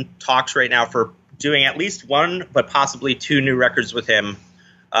in talks right now for doing at least one, but possibly two new records with him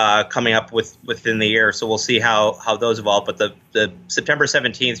coming up within the year. So we'll see how those evolve. But the September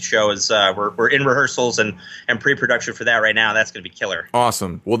 17th show is we're in rehearsals and pre-production for that right now. That's going to be killer.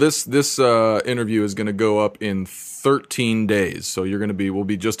 Awesome. Well, this interview is going to go up in 13 days, so we'll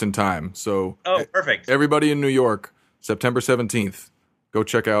be just in time. So perfect. Everybody in New York, September 17th, go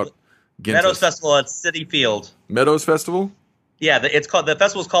check out Gintis. Meadows Festival at Citi Field. Meadows Festival? Yeah, the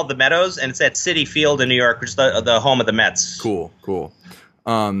festival's called the Meadows, and it's at Citi Field in New York, which is the home of the Mets. Cool.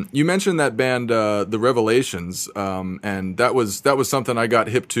 You mentioned that band, The Revelations, and that was something I got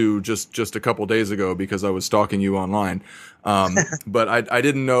hip to just a couple days ago because I was stalking you online. But I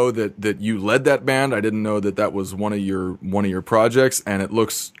didn't know that you led that band. I didn't know that was one of your projects, and it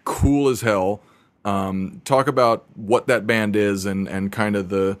looks cool as hell. Talk about what that band is and kind of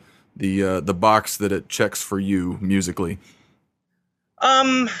the box that it checks for you musically.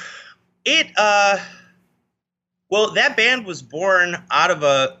 Well, that band was born out of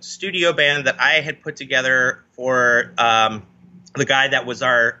a studio band that I had put together for the guy that was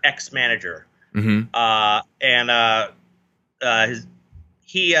our ex-manager. Mm-hmm.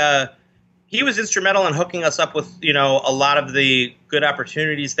 He was instrumental in hooking us up with, a lot of the good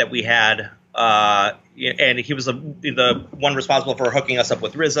opportunities that we had. And he was the one responsible for hooking us up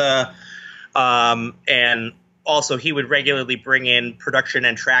with RZA. And also, he would regularly bring in production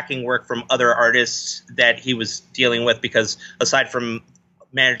and tracking work from other artists that he was dealing with, because aside from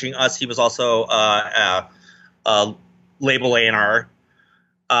managing us, he was also label A&R.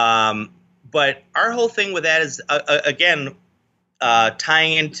 But our whole thing with that is, again,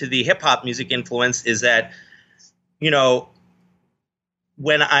 tying into the hip-hop music influence, is that,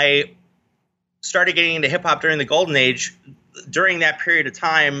 when I started getting into hip-hop during the Golden Age, during that period of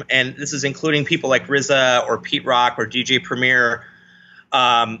time, and this is including people like RZA or Pete Rock or DJ Premier,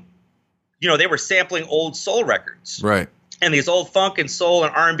 they were sampling old soul records, right? And these old funk and soul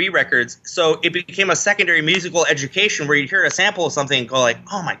and R&B records. So it became a secondary musical education where you'd hear a sample of something and go like,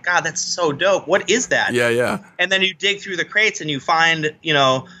 "Oh my God, that's so dope! What is that?" Yeah. And then you dig through the crates and you find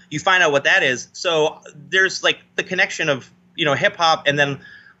out what that is. So there's like the connection of hip hop and then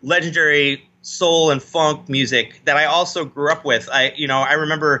legendary soul and funk music that I also grew up with. I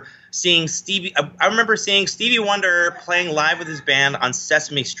remember seeing Stevie Wonder playing live with his band on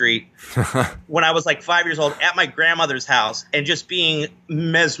Sesame Street when I was like 5 years old at my grandmother's house, and just being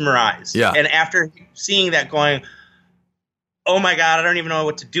mesmerized. Yeah. And after seeing that, going, "Oh my God, I don't even know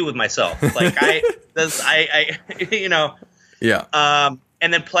what to do with myself." Like Yeah.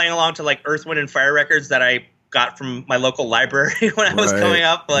 And then playing along to like Earth, Wind and Fire records that I got from my local library when I was growing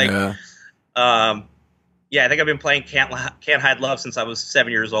up. Like, I think I've been playing Can't Hide Love since I was 7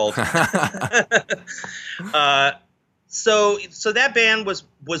 years old. So that band was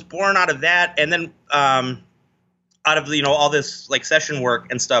born out of that, and then out of all this like session work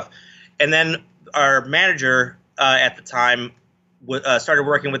and stuff. And then our manager at the time started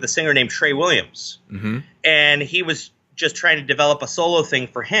working with a singer named Trey Williams, and he was just trying to develop a solo thing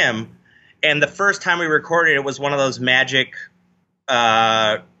for him. And the first time we recorded it was one of those magic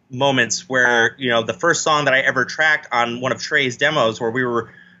moments where, the first song that I ever tracked on one of Trey's demos, where we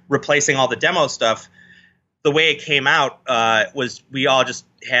were replacing all the demo stuff, the way it came out was we all just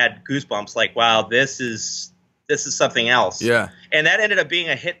had goosebumps, like, wow, this is something else. Yeah. And that ended up being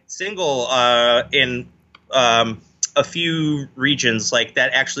a hit single in a few regions, like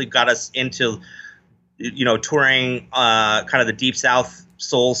that actually got us into, touring kind of the Deep South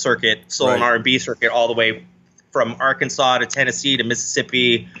soul circuit, and R&B circuit, all the way from Arkansas to Tennessee to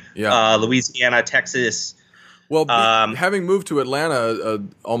Mississippi, Louisiana, Texas. Well, having moved to Atlanta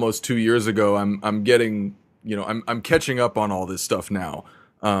almost 2 years ago, I'm getting, I'm catching up on all this stuff now.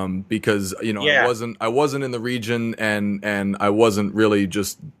 Because I wasn't in the region and I wasn't really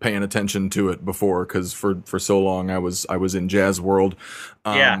just paying attention to it before, because for so long I was in jazz world.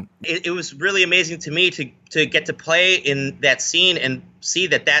 It was really amazing to me to get to play in that scene and see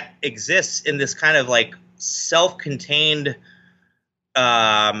that exists in this kind of like self-contained,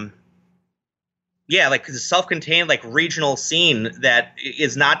 like the self-contained like regional scene that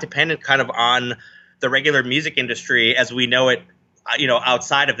is not dependent kind of on the regular music industry as we know it,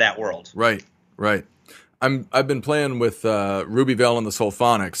 outside of that world. Right. I've been playing with Ruby Bell and the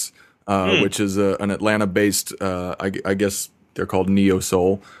Soulphonics, which is an Atlanta-based, I guess they're called neo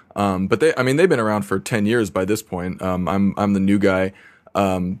soul. But they've been around for 10 years by this point. I'm the new guy.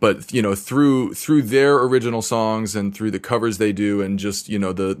 But through their original songs and through the covers they do, and just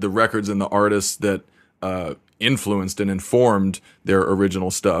the records and the artists that influenced and informed their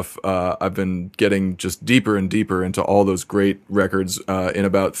original stuff, I've been getting just deeper and deeper into all those great records. In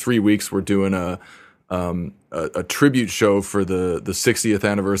about 3 weeks, we're doing a tribute show for the 60th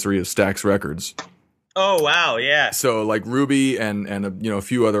anniversary of Stax Records. Oh wow, yeah. So like Ruby and a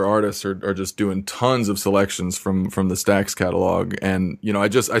few other artists are just doing tons of selections from the Stax catalog, and I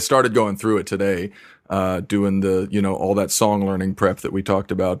started going through it today, doing the all that song learning prep that we talked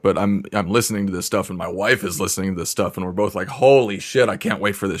about. But I'm listening to this stuff, and my wife is listening to this stuff, and we're both like, holy shit, I can't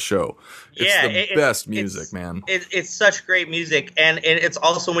wait for this show. It's the best music, man. It's such great music, and it's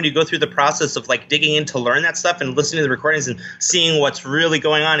also when you go through the process of like digging in to learn that stuff and listening to the recordings and seeing what's really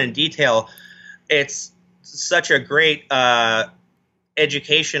going on in detail. It's such a great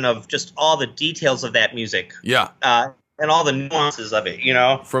education of just all the details of that music. Yeah. And all the nuances of it,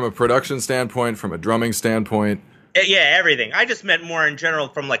 From a production standpoint, from a drumming standpoint. Yeah, everything. I just meant more in general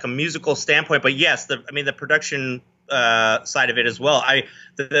from like a musical standpoint. But yes, the production side of it as well.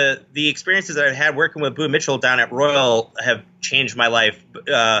 The experiences that I've had working with Boo Mitchell down at Royal have changed my life.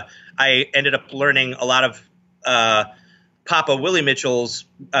 I ended up learning a lot of Papa Willie Mitchell's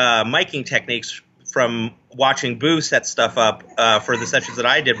miking techniques from watching Boo set stuff up for the sessions that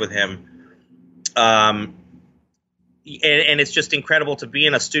I did with him. And it's just incredible to be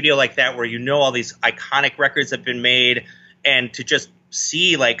in a studio like that where all these iconic records have been made, and to just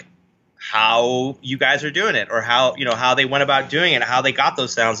see like how you guys are doing it, or how they went about doing it, how they got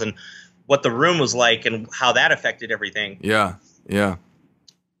those sounds, and what the room was like, and how that affected everything. Yeah.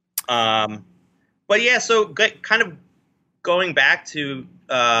 But yeah, so kind of going back to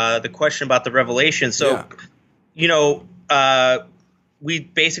the question about the Revelation. So, we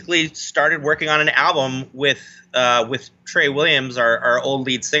basically started working on an album with Trey Williams, our old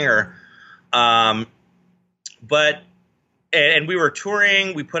lead singer. And we were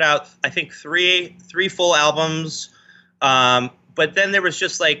touring. We put out, I think, three full albums. But then there was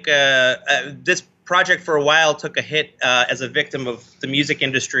just like this project for a while took a hit as a victim of the music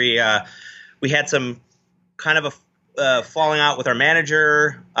industry. We had some kind of a falling out with our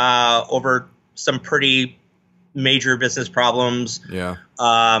manager over some pretty major business problems. Yeah.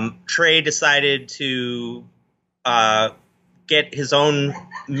 Trey decided to get his own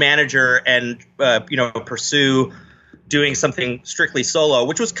manager and pursue doing something strictly solo,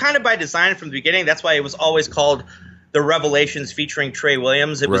 which was kind of by design from the beginning. That's why it was always called The Revelations featuring Trey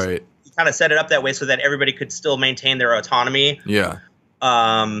Williams. It was kind of set it up that way so that everybody could still maintain their autonomy. Yeah.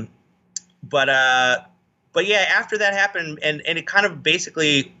 But yeah, after that happened, and it kind of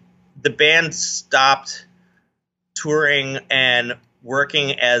basically the band stopped touring and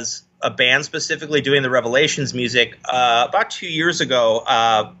working as a band, specifically doing the Revelations music, about 2 years ago,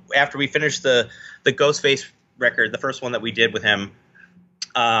 after we finished the Ghostface record, the first one that we did with him.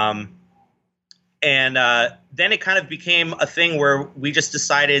 And then it kind of became a thing where we just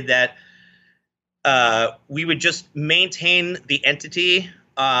decided that we would just maintain the entity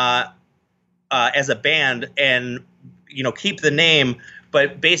as a band and keep the name,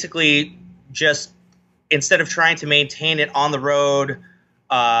 but basically just instead of trying to maintain it on the road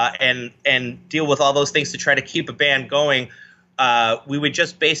and deal with all those things to try to keep a band going, we would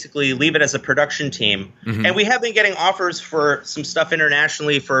just basically leave it as a production team. Mm-hmm. And we have been getting offers for some stuff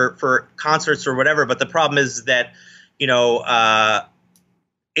internationally for concerts or whatever. But the problem is that,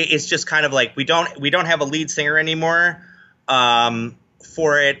 it's just kind of like we don't have a lead singer anymore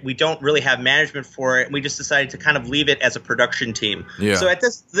for it. We don't really have management for it. We just decided to kind of leave it as a production team. Yeah. So at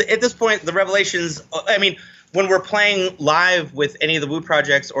this point, the Revelations, I mean, when we're playing live with any of the Woo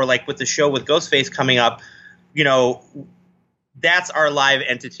projects or like with the show with Ghostface coming up, that's our live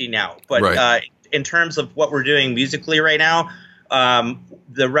entity now. But right. In terms of what we're doing musically right now,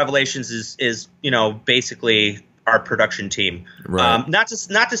 the Revelations is basically our production team. Right. Not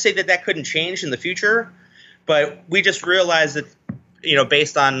to say that couldn't change in the future, but we just realized that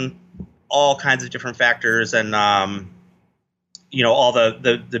based on all kinds of different factors and all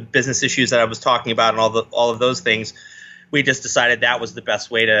the business issues that I was talking about and all of those things, we just decided that was the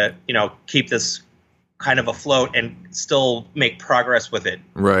best way to keep this kind of afloat and still make progress with it.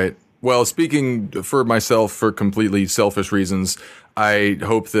 Right. Well, speaking for myself for completely selfish reasons, I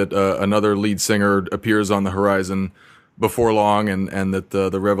hope that another lead singer appears on the horizon before long, and that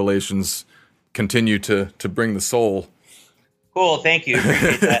the Revelations continue to bring the soul. Cool, thank you.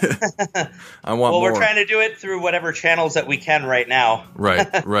 Appreciate that. I want more. We're trying to do it through whatever channels that we can right now.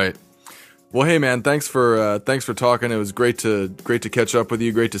 Right. Well, hey man, thanks for talking. It was great to catch up with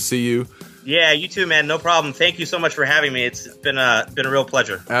you. Great to see you. Yeah, you too, man. No problem. Thank you so much for having me. It's been a real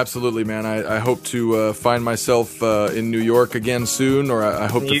pleasure. Absolutely, man. I hope to find myself in New York again soon, or I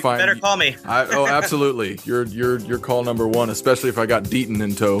hope to find. You better call me. Absolutely. You're call number one, especially if I got Deaton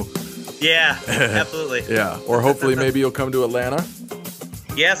in tow. Yeah, absolutely. Yeah, or hopefully maybe you'll come to Atlanta.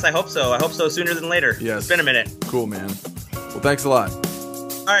 Yes, I hope so. I hope so sooner than later. Yes. It's been a minute. Cool, man. Well, thanks a lot.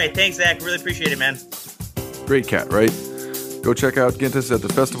 All right, thanks, Zach. Really appreciate it, man. Great cat, right? Go check out Gintis at the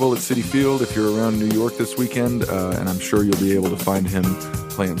festival at Citi Field if you're around New York this weekend, and I'm sure you'll be able to find him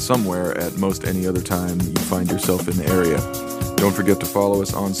playing somewhere at most any other time you find yourself in the area. Don't forget to follow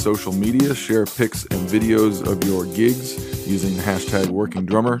us on social media, share pics and videos of your gigs using the hashtag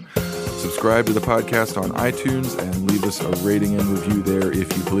 #WorkingDrummer. Subscribe to the podcast on iTunes and leave us a rating and review there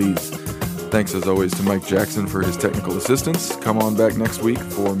if you please. Thanks as always to Mike Jackson for his technical assistance. Come on back next week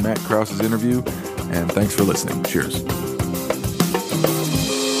for Matt Krause's interview, and thanks for listening. Cheers.